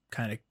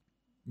kind of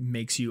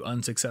makes you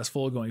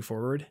unsuccessful going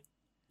forward.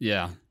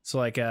 Yeah. So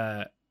like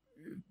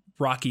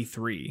Rocky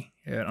 3.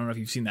 I don't know if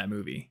you've seen that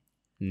movie.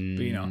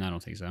 But, I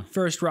don't think so.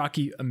 First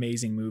Rocky,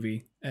 amazing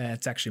movie.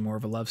 It's actually more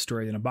of a love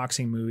story than a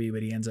boxing movie,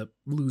 but he ends up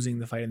losing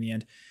the fight in the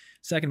end.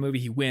 Second movie,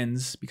 he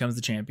wins, becomes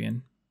the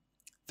champion.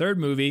 Third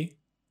movie,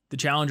 the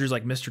challenger's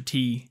like Mr.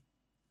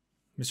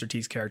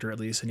 T's character at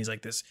least, and he's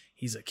like this.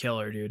 He's a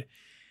killer, dude.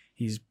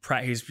 He's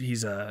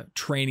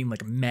training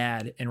like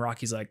mad, and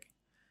Rocky's like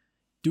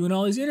doing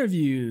all these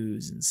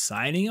interviews and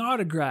signing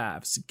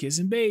autographs, and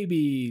kissing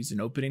babies,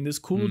 and opening this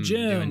cool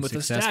gym with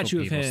a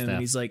statue of him. Stuff. And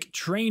he's like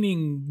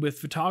training with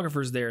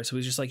photographers there, so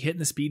he's just like hitting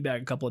the speed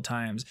bag a couple of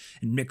times,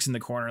 and Mick's in the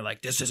corner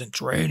like, "This isn't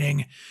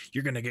training.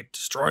 You're gonna get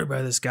destroyed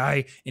by this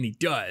guy," and he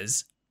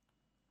does.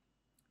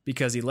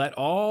 Because he let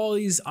all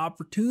these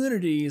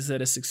opportunities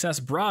that his success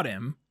brought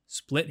him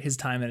split his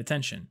time and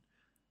attention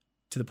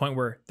to the point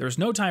where there's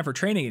no time for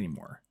training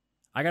anymore.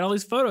 I got all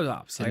these photos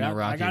ops. I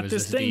got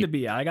this thing deep. to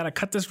be. I got to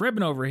cut this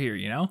ribbon over here,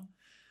 you know?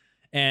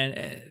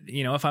 And,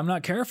 you know, if I'm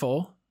not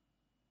careful,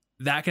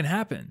 that can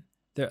happen.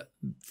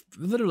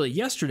 Literally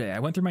yesterday, I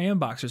went through my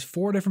inbox. There's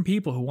 4 different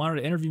people who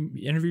wanted to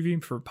interview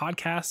me for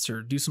podcasts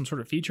or do some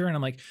sort of feature. And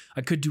I'm like,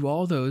 I could do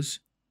all those,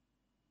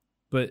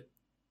 but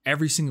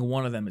every single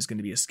one of them is going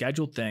to be a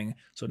scheduled thing.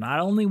 So not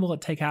only will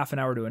it take half an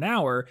hour to an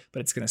hour, but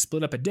it's going to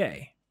split up a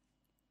day.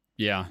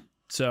 Yeah.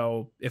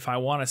 So if I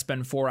want to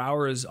spend 4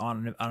 hours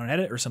on an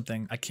edit or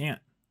something, I can't.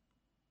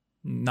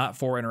 Not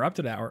 4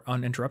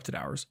 uninterrupted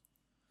hours.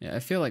 Yeah, I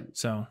feel like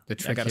so the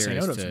trick here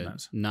is to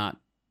not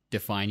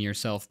define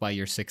yourself by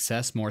your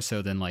success more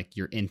so than like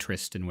your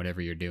interest in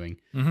whatever you're doing.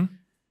 Mm-hmm.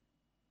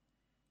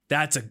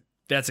 That's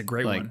a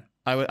great one.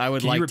 I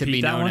would like to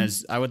be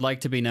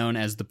known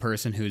as the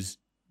person who's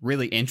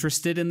really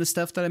interested in the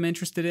stuff that I'm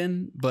interested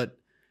in, but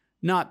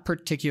not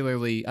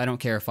particularly. I don't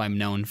care if I'm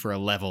known for a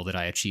level that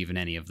I achieve in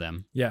any of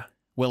them. Yeah.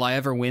 Will I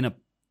ever win a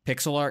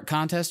pixel art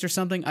contest or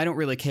something? I don't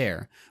really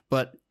care.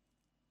 But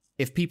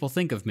if people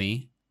think of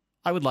me,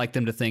 I would like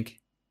them to think,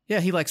 yeah,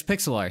 he likes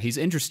pixel art. He's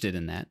interested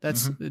in that.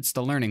 It's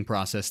the learning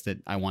process that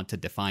I want to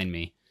define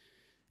me.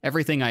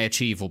 Everything I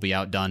achieve will be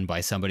outdone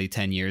by somebody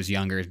 10 years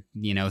younger,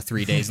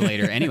 3 days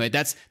later. Anyway,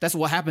 that's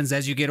what happens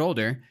as you get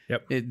older.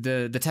 Yep.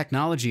 The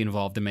technology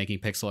involved in making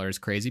pixel art is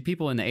crazy.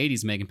 People in the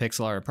 80s making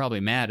pixel art are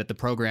probably mad at the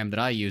program that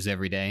I use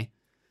every day.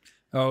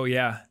 Oh,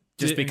 yeah.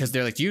 Just because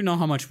they're like, do you know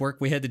how much work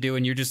we had to do?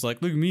 And you're just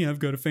like, look at me, I've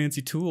got a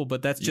fancy tool.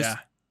 But that's just... Yeah.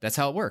 That's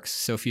how it works.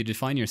 So if you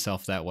define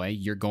yourself that way,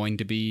 you're going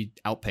to be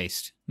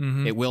outpaced.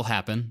 Mm-hmm. It will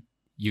happen.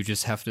 You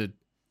just have to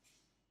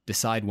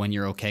decide when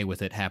you're okay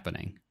with it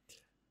happening.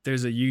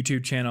 There's a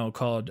YouTube channel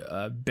called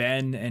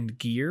Ben and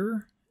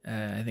Gear.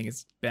 I think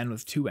it's Ben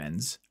with 2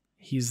 N's.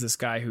 He's this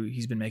guy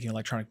he's been making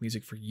electronic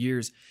music for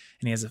years.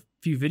 And he has a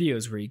few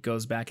videos where he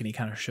goes back and he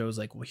kind of shows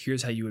like, well,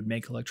 here's how you would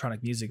make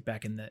electronic music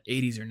back in the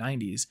 80s or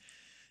 90s.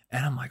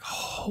 And I'm like,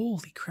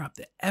 holy crap,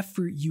 the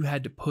effort you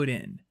had to put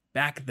in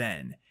back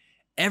then.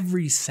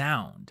 Every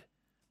sound,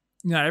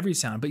 not every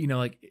sound, but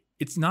like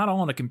it's not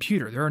all on a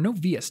computer. There are no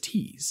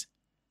VSTs.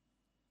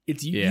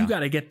 It's you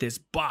got to get this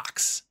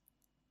box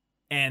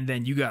and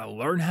then you got to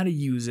learn how to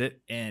use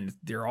it. And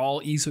they're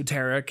all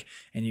esoteric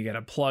and you got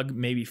to plug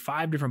maybe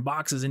 5 different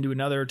boxes into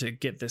another to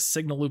get this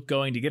signal loop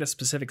going to get a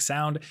specific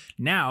sound.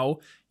 Now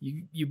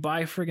you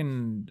buy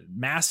friggin'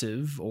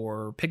 Massive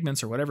or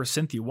Pigments or whatever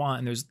synth you want.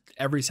 And there's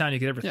every sound you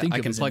could ever think of.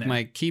 I can plug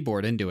my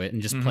keyboard into it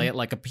and just play it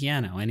like a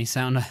piano. Any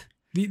sound.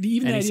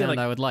 Even any the idea sound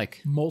I would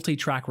like.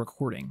 Multi-track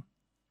recording.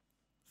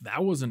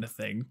 That wasn't a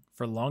thing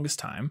for the longest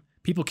time.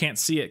 People can't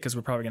see it because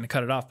we're probably going to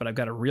cut it off, but I've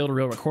got a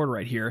reel-to-reel recorder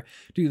right here.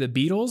 Dude, the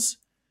Beatles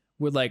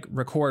would like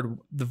record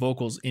the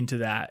vocals into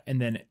that and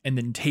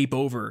then tape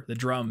over the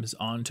drums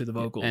onto the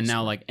vocals. And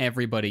now like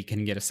everybody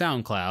can get a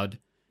SoundCloud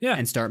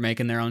and start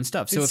making their own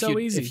stuff. So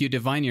if you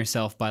define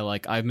yourself by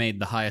like, I've made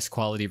the highest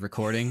quality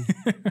recording,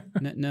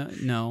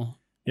 no.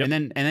 Yep.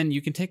 And then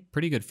you can take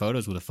pretty good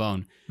photos with a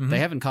phone. Mm-hmm. They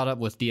haven't caught up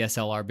with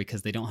DSLR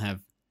because they don't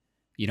have,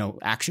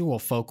 actual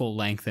focal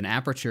length and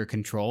aperture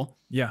control.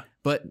 Yeah.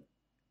 But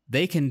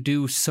they can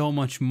do so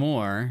much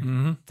more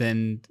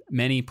than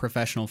many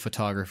professional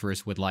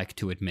photographers would like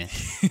to admit.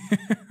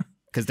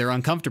 Because they're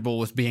uncomfortable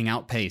with being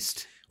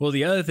outpaced. Well,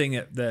 the other thing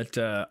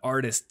that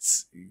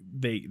artists,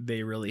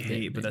 they really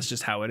hate, but that's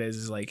just how it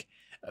is like,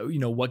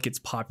 what gets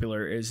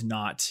popular is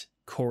not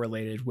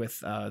correlated with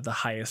the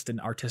highest in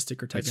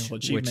artistic or technical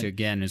achievement. Which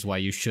again is why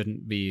you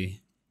shouldn't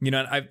be...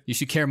 you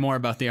should care more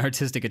about the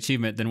artistic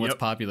achievement than what's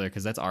popular,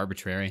 because that's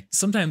arbitrary.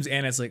 Sometimes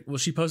Anna's like, well,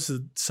 she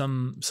posted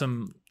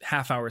some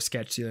half-hour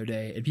sketch the other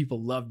day and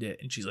people loved it.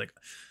 And she's like,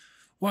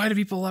 why do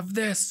people love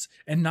this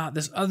and not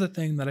this other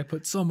thing that I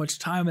put so much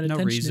time and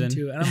attention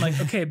into? And I'm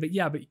like, okay, but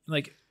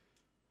like,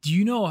 do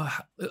you know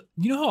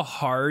how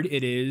hard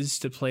it is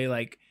to play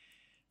like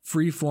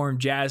freeform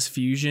jazz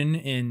fusion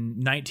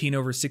in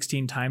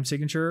 19/16 time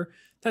signature?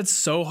 That's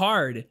so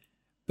hard.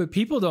 But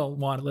people don't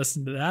want to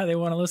listen to that. They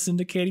want to listen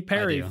to Katy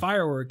Perry,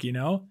 Firework,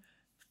 the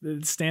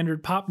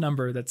standard pop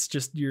number. That's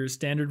just your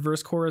standard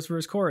verse, chorus.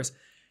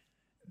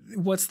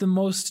 What's the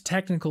most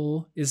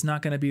technical is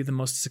not going to be the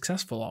most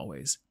successful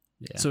always.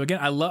 Yeah. So again,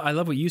 I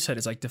love what you said.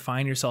 It's like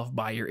define yourself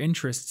by your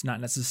interests,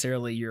 not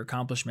necessarily your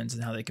accomplishments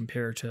and how they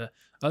compare to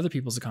other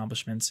people's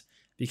accomplishments.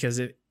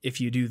 Because if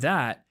you do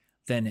that,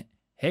 then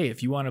hey,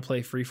 if you want to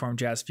play freeform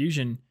jazz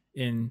fusion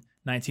in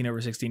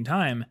 19/16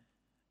 time,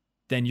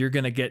 then you're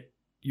gonna get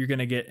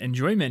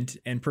enjoyment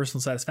and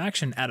personal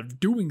satisfaction out of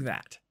doing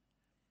that.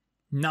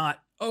 Not,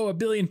 oh, 1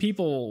 billion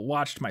people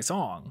watched my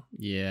song.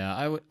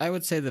 Yeah, I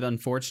would say that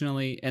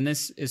unfortunately, and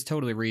this is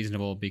totally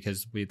reasonable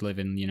because we live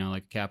in,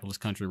 like a capitalist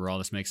country where all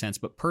this makes sense,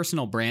 but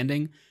personal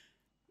branding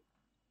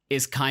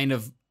is kind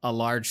of a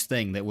large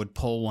thing that would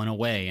pull one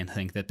away and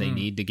think that they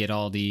need to get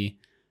all the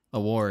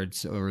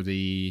awards or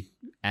the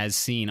as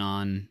seen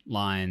on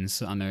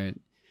lines on their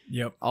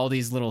all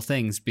these little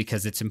things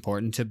because it's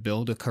important to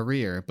build a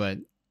career. But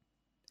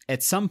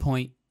at some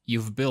point,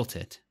 you've built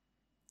it.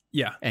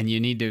 Yeah. And you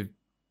need to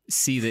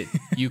see that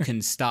you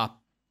can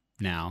stop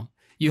now.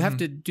 You have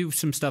to do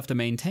some stuff to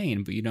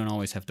maintain, but you don't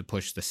always have to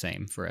push the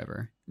same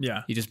forever.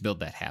 Yeah. You just build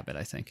that habit,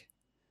 I think.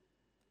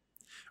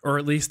 Or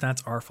at least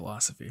that's our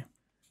philosophy.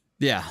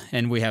 Yeah,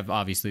 and we have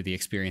obviously the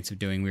experience of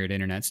doing weird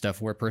internet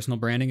stuff where personal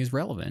branding is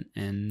relevant,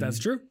 and that's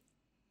true.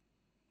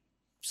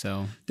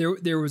 So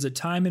there was a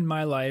time in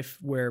my life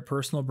where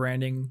personal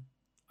branding,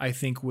 I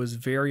think, was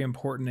very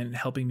important in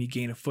helping me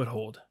gain a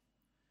foothold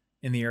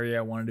in the area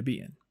I wanted to be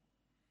in.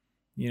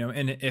 You know,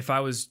 and if I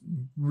was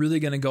really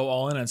going to go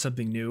all in on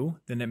something new,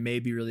 then it may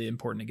be really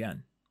important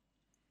again.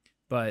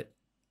 But,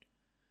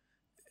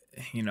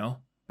 you know,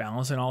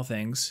 balance in all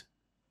things.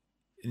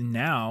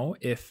 Now,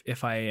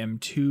 if I am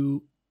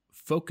too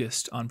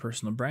focused on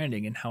personal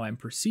branding and how I'm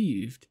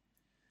perceived,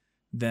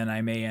 then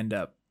I may end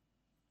up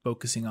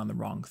focusing on the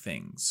wrong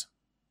things.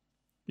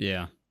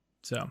 Yeah.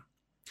 So,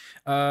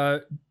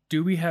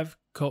 do we have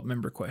cult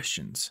member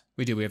questions?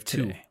 We do. We have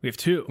two. Today? We have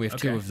two. We have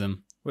two of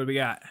them. What do we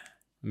got?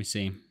 Let me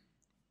see.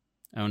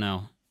 Oh,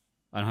 no.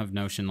 I don't have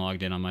Notion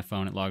logged in on my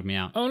phone. It logged me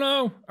out. Oh,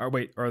 no.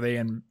 Wait, are they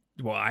in?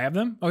 Well, I have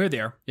them. Oh, here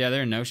they are. Yeah,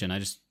 they're in Notion. I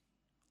just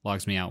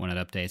logs me out when it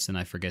updates and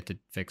I forget to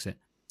fix it.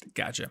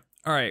 Gotcha.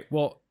 All right.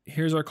 Well,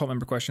 here's our cult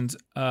member questions.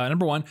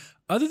 Number one,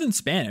 other than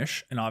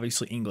Spanish and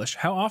obviously English,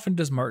 how often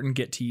does Martin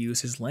get to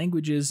use his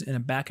languages in a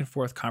back and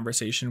forth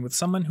conversation with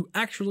someone who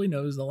actually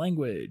knows the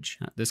language?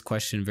 This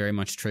question very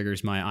much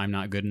triggers my I'm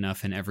not good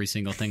enough in every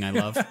single thing I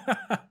love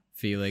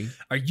feeling.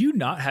 Are you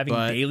not having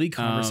daily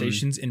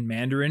conversations in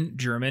Mandarin,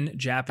 German,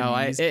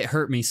 Japanese? It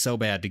hurt me so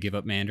bad to give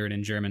up Mandarin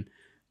and German.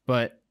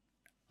 But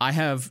I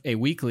have a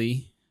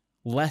weekly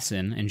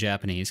lesson in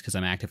Japanese because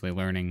I'm actively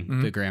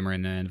learning the grammar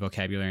and the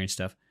vocabulary and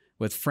stuff.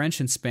 With French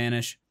and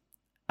Spanish,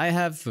 I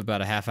have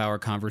about a half-hour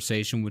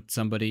conversation with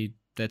somebody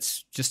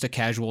that's just a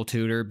casual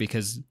tutor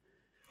because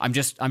I'm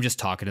just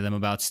talking to them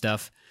about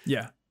stuff.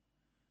 Yeah.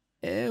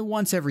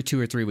 Once every 2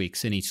 or 3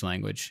 weeks in each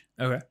language.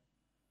 Okay.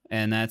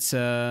 And that's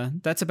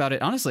about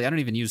it. Honestly, I don't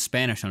even use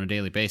Spanish on a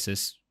daily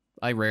basis.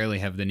 I rarely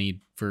have the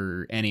need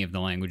for any of the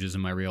languages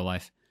in my real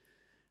life.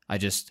 I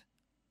just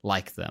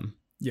like them.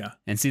 Yeah.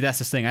 And see, that's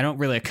the thing. I don't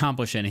really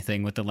accomplish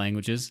anything with the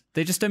languages.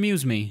 They just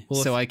amuse me.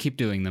 Well, so I keep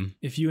doing them.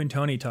 If you and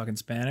Tony talk in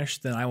Spanish,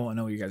 then I won't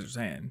know what you guys are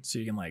saying. So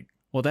you can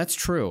Well, that's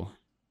true.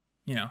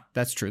 You know.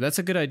 That's true. That's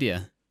a good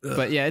idea. Ugh,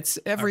 but yeah, it's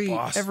every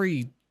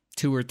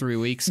 2 or 3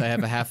 weeks I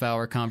have a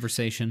half-hour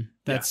conversation.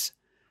 That's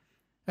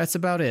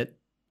about it.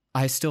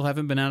 I still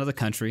haven't been out of the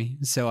country,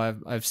 so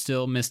I've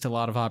still missed a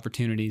lot of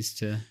opportunities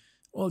to.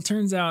 Well, it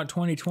turns out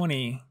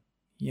 2020,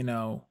 you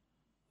know,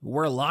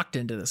 we're locked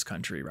into this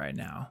country right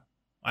now.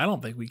 I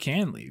don't think we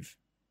can leave.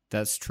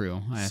 That's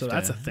true.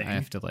 That's a thing. I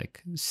have to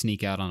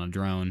sneak out on a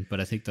drone, but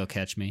I think they'll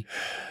catch me.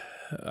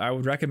 I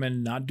would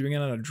recommend not doing it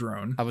on a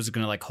drone. I was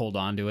going to hold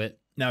on to it.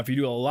 Now, if you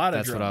do a lot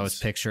of drones. That's what I was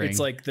picturing. It's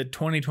like the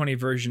 2020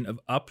 version of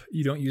Up.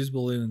 You don't use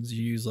balloons.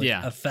 You use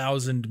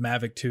 1,000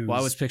 Mavic 2s. Well,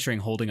 I was picturing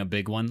holding a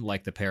big one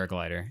like the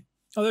paraglider.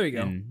 Oh, there you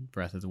go. In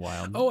Breath of the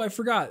Wild. Oh, I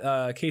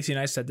forgot. Casey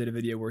Neistat did a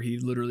video where he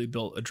literally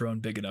built a drone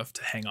big enough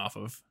to hang off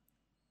of.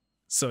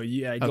 So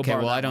yeah. Okay,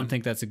 well, I don't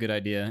think that's a good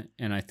idea,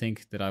 and I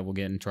think that I will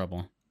get in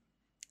trouble.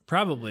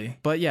 Probably.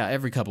 But yeah,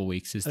 every couple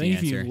weeks is the answer. I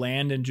think if you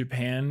land in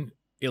Japan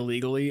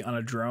illegally on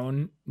a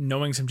drone,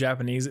 knowing some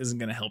Japanese isn't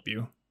going to help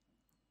you.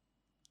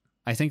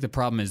 I think the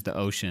problem is the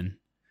ocean.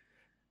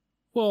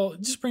 Well,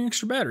 just bring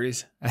extra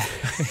batteries.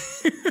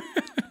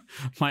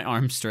 My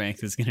arm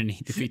strength is going to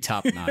need to be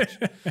top notch.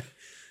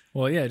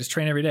 Well, yeah, just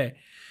train every day.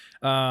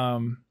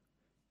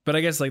 But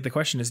I guess the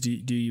question is,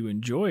 do you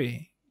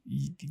enjoy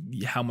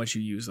how much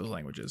you use those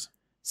languages?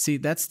 See,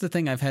 that's the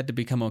thing I've had to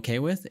become okay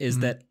with is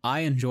that I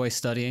enjoy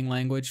studying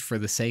language for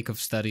the sake of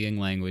studying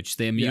language.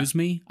 They amuse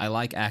me. I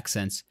like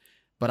accents.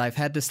 But I've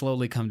had to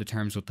slowly come to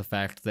terms with the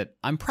fact that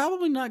I'm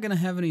probably not going to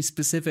have any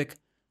specific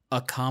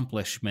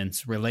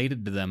accomplishments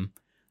related to them.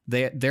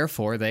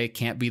 Therefore, they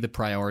can't be the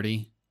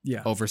priority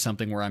over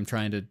something where I'm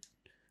trying to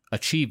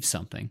achieve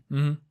something.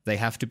 Mm-hmm. They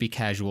have to be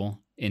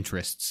casual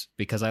interests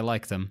because I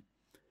like them.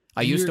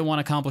 I used to want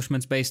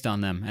accomplishments based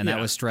on them, and that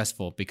was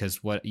stressful because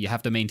you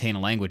have to maintain a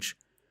language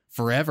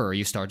forever or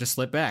you start to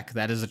slip back.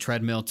 That is a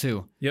treadmill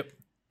too. Yep.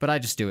 But I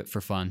just do it for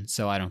fun,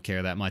 so I don't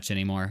care that much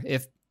anymore.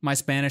 If my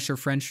Spanish or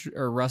French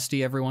are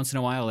rusty every once in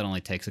a while, it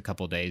only takes a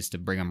couple days to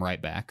bring them right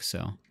back.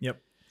 So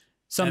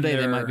someday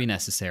they might be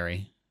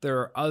necessary. There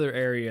are other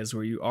areas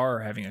where you are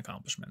having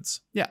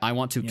accomplishments. Yeah, I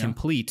want to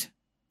complete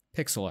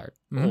pixel art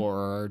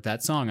or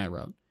that song I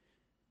wrote.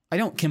 I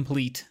don't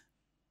complete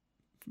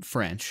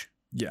French.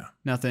 Yeah.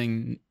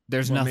 Nothing.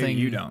 There's nothing.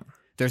 Maybe you don't.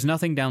 There's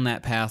nothing down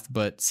that path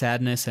but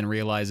sadness and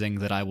realizing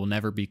that I will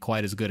never be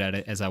quite as good at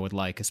it as I would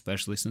like,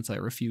 especially since I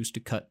refuse to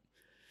cut.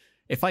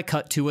 If I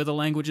cut 2 of the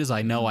languages,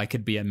 I know I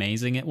could be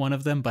amazing at one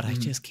of them, but I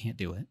just can't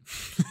do it.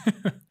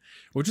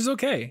 Which is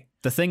okay.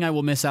 The thing I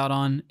will miss out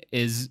on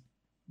is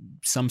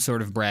some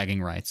sort of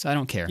bragging rights. I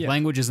don't care. Yeah.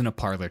 Language isn't a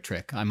parlor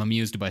trick. I'm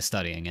amused by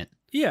studying it.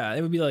 Yeah,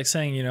 it would be like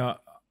saying,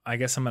 I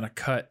guess I'm going to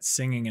cut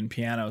singing and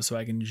piano so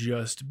I can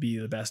just be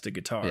the best at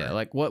guitar.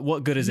 Yeah,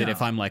 what good is it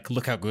if I'm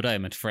look how good I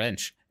am at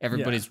French?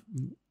 Everybody's...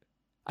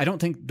 I don't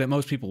think that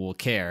most people will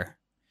care.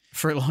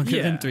 for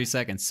longer than 3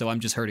 seconds. So I'm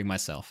just hurting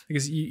myself.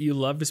 Because you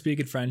love to speak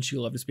in French,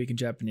 you love to speak in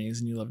Japanese,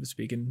 and you love to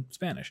speak in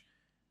Spanish.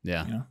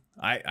 Yeah. You know,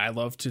 I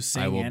love to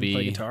sing and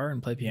play guitar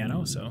and play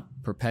piano. So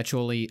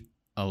perpetually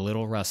a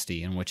little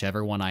rusty in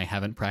whichever one I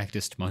haven't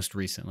practiced most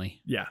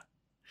recently. Yeah.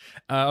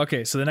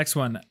 Okay. So the next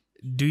one,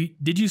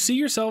 did you see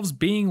yourselves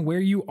being where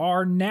you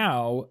are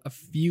now a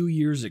few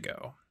years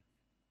ago?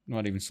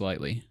 Not even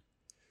slightly.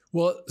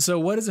 Well, so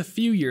what is a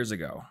few years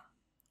ago?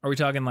 Are we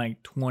talking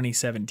like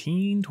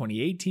 2017,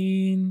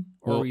 2018?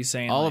 Or are we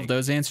saying all of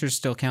those answers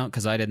still count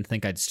because I didn't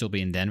think I'd still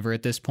be in Denver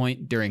at this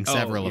point during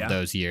several of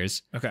those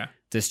years. Okay.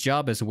 This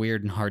job is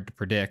weird and hard to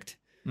predict.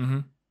 Mm-hmm.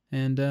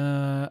 And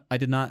I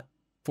did not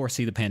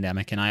foresee the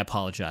pandemic, and I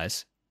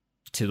apologize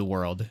to the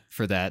world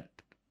for that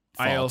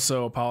fault. I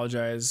also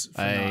apologize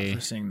for not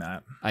foreseeing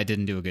that. I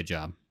didn't do a good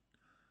job.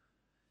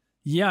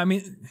 Yeah, I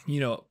mean,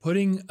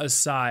 putting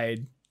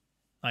aside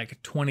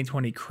like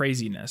 2020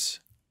 craziness.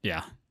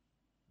 Yeah.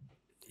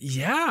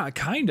 Yeah,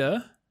 kind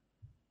of.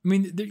 I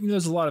mean,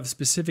 there's a lot of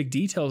specific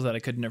details that I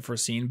couldn't have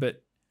foreseen,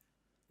 but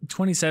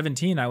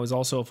 2017, I was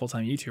also a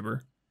full-time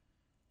YouTuber.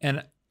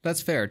 And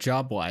that's fair.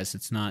 Job-wise,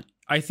 it's not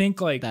I think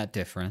like that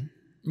different.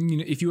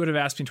 If you would have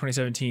asked me in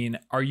 2017,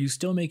 are you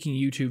still making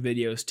YouTube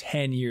videos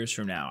 10 years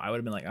from now? I would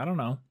have been like, I don't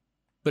know.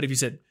 But if you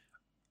said,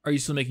 are you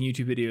still making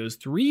YouTube videos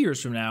 3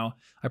 years from now?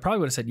 I probably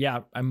would have said,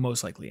 yeah, I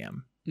most likely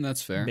am.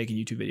 That's fair. Making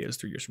YouTube videos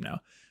 3 years from now.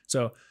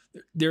 So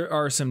there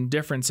are some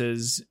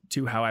differences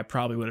to how I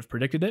probably would have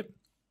predicted it.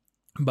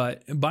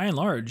 But by and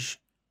large,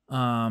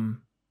 I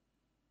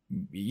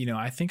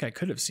think I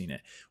could have seen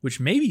it, which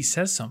maybe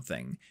says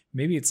something.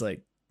 Maybe it's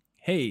like,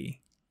 hey,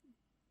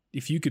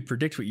 if you could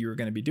predict what you were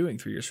going to be doing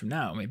 3 years from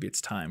now, maybe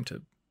it's time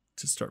to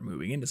start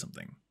moving into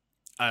something.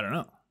 I don't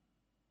know.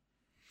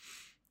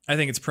 I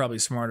think it's probably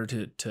smarter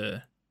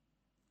to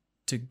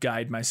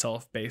guide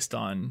myself based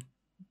on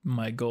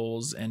my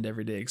goals and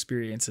everyday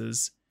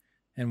experiences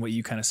and what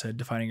you kind of said,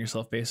 defining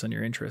yourself based on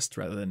your interests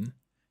rather than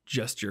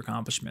just your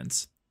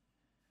accomplishments.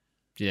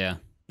 Yeah.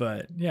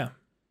 But yeah,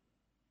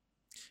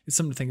 it's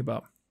something to think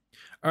about.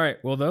 All right.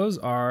 Well, those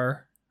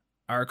are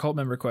our cult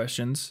member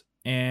questions.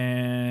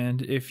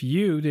 And if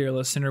you, dear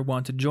listener,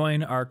 want to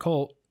join our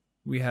cult,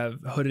 we have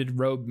hooded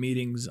robe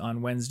meetings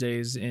on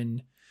Wednesdays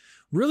in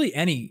really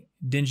any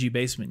dingy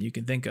basement you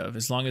can think of,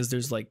 as long as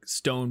there's like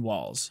stone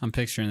walls. I'm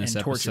picturing this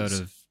episode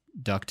of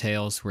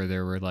DuckTales where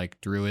there were like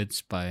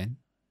druids by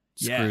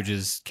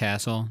Scrooge's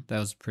castle. That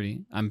was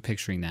pretty. I'm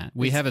picturing that.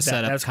 We have a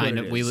setup kind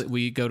of.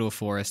 We go to a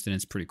forest and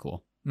it's pretty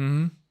cool.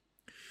 Mm-hmm.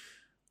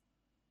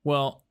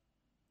 Well,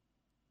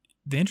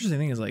 the interesting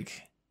thing is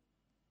like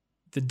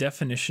the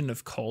definition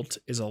of cult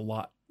is a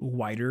lot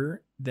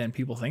wider than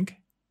people think.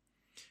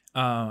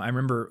 I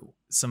remember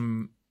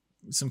some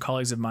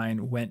colleagues of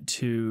mine went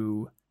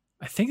to,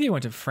 I think they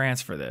went to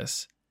France for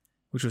this,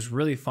 which was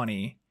really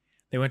funny.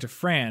 They went to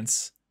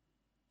France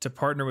to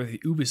partner with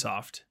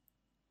Ubisoft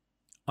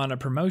on a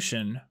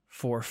promotion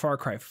for Far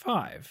Cry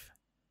 5,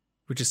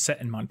 which is set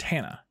in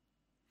Montana.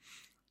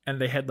 And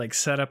they had like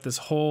set up this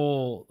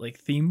whole like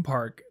theme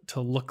park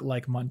to look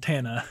like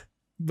Montana,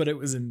 but it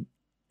was in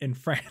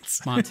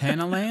France.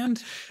 Montana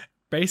land?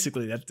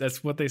 Basically,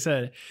 that's what they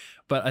said.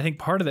 But I think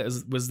part of that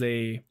was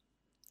they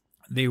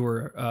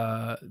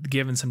were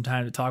given some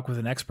time to talk with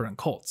an expert on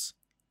cults.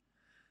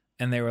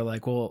 And they were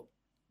like, well,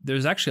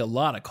 there's actually a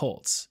lot of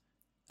cults,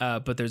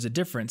 but there's a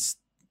difference.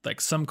 Like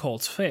some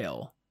cults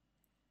fail.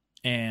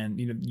 And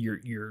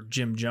your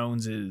Jim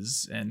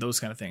Joneses and those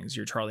kind of things,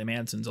 your Charlie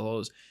Mansons, all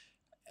those.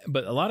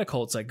 But a lot of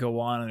cults like go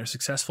on and they're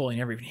successful and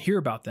you never even hear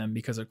about them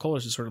because a cult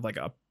is just sort of like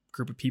a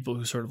group of people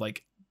who sort of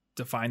like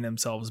define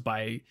themselves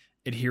by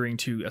adhering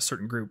to a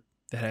certain group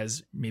that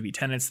has maybe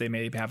tenets. They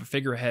may have a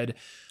figurehead,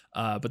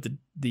 but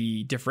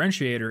the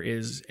differentiator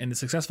is in the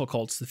successful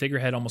cults, the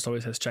figurehead almost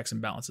always has checks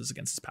and balances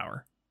against his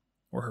power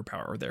or her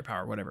power or their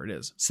power, whatever it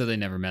is. So they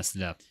never messed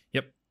it up.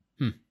 Yep.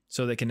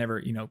 So they can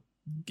never,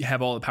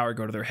 have all the power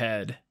go to their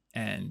head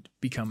and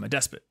become a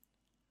despot.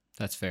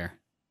 That's fair.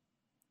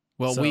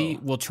 Well, we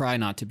will try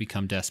not to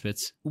become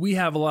despots. We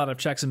have a lot of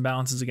checks and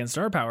balances against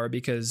our power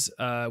because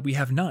we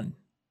have none.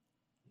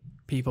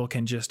 People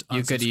can just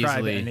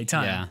unsubscribe at any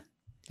time. Yeah,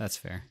 that's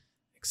fair.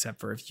 Except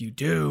for if you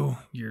do,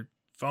 your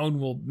phone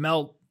will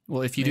melt.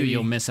 Well, if you do,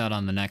 you'll miss out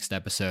on the next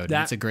episode.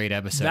 That's a great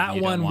episode. That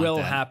one will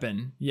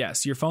happen.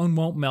 Yes, your phone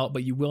won't melt,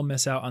 but you will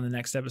miss out on the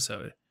next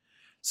episode.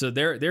 So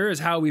there is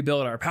how we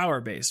build our power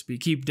base. We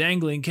keep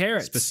dangling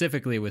carrots.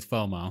 Specifically with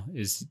FOMO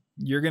is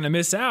you're going to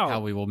miss out.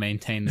 How we will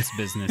maintain this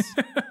business.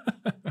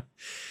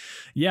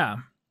 Yeah.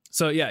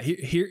 So yeah,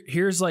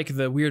 here's like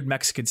the weird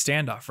Mexican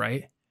standoff,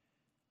 right?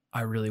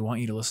 I really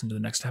want you to listen to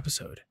the next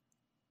episode.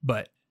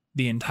 But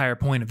the entire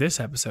point of this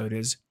episode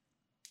is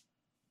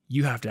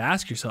you have to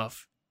ask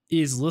yourself,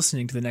 is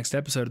listening to the next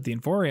episode of the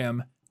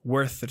Inforium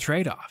worth the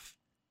trade-off?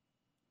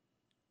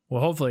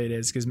 Well, hopefully it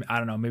is, because I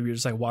don't know, maybe you're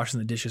just like washing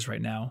the dishes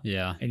right now.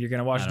 Yeah. And you're going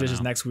to wash the dishes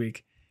next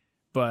week.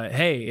 But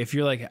hey, if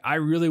you're like, I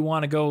really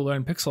want to go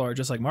learn pixel art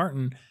just like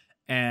Martin,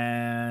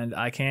 and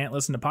I can't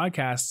listen to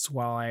podcasts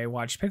while I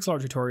watch pixel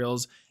art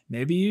tutorials,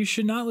 maybe you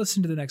should not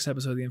listen to the next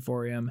episode of the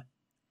Inforium.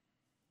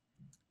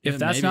 If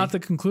that's not the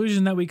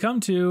conclusion that we come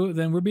to,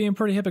 then we're being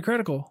pretty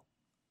hypocritical.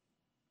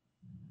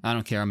 I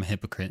don't care. I'm a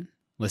hypocrite.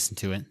 Listen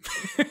to it.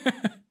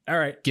 All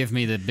right. Give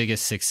me the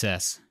biggest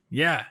success.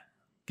 Yeah.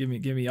 Give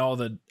me all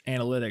the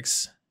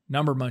analytics.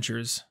 Number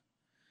munchers.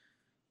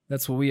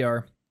 That's what we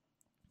are.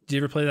 Did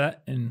you ever play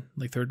that in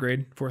like 3rd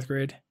grade, 4th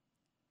grade?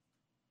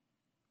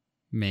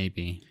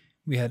 Maybe.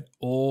 We had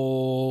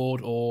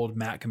old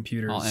Mac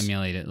computers. I'll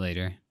emulate it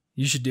later.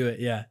 You should do it.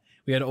 Yeah.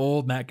 We had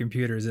old Mac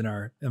computers in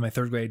my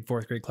 3rd grade,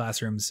 4th grade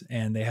classrooms,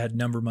 and they had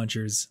number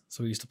munchers.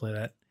 So we used to play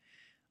that.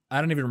 I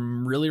don't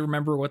even really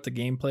remember what the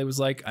gameplay was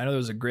like. I know there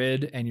was a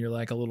grid and you're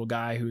like a little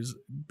guy who's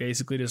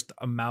basically just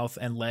a mouth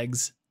and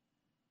legs,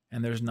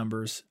 and there's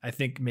numbers. I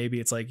think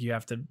maybe it's like you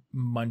have to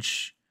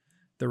munch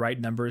the right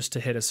numbers to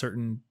hit a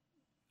certain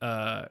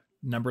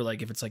number.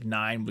 Like if it's like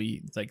 9,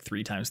 we like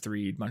 3 times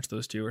 3, munch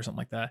those 2 or something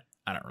like that.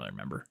 I don't really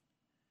remember.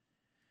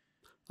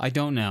 I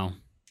don't know.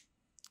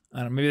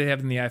 Maybe they have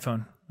it in the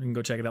iPhone. We can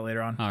go check it out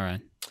later on. All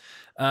right.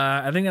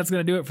 I think that's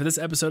going to do it for this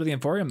episode of the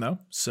Emporium, though.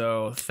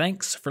 So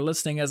thanks for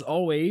listening. As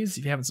always,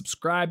 if you haven't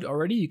subscribed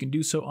already, you can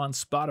do so on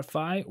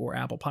Spotify or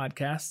Apple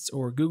Podcasts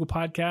or Google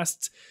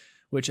Podcasts,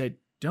 which I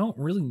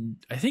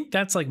think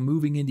that's like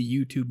moving into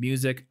YouTube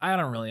Music. I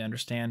don't really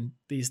understand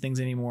these things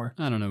anymore.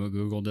 I don't know what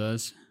Google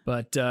does.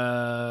 But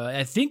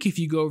I think if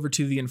you go over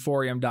to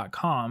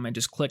theinforium.com and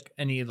just click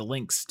any of the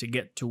links to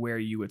get to where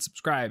you would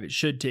subscribe, it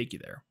should take you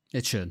there.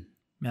 It should.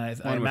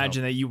 And I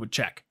imagine that you would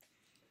check.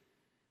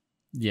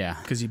 Yeah.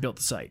 Because you built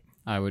the site.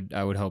 I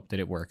would hope that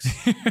it works.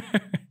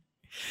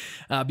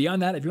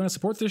 Beyond that, if you want to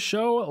support this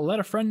show, let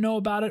a friend know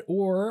about it,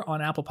 or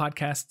on Apple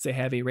Podcasts, they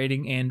have a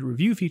rating and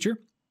review feature.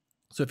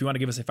 So if you want to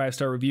give us a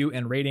 5-star review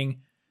and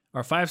rating,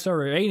 or 5-star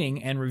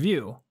rating and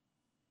review,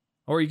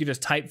 or you could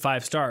just type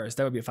 5 stars,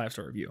 that would be a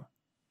 5-star review.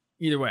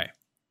 Either way.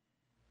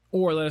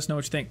 Or let us know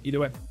what you think. Either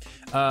way.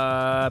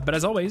 But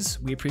as always,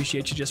 we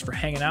appreciate you just for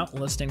hanging out and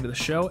listening to the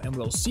show, and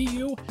we'll see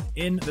you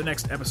in the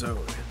next episode.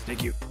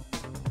 Thank you.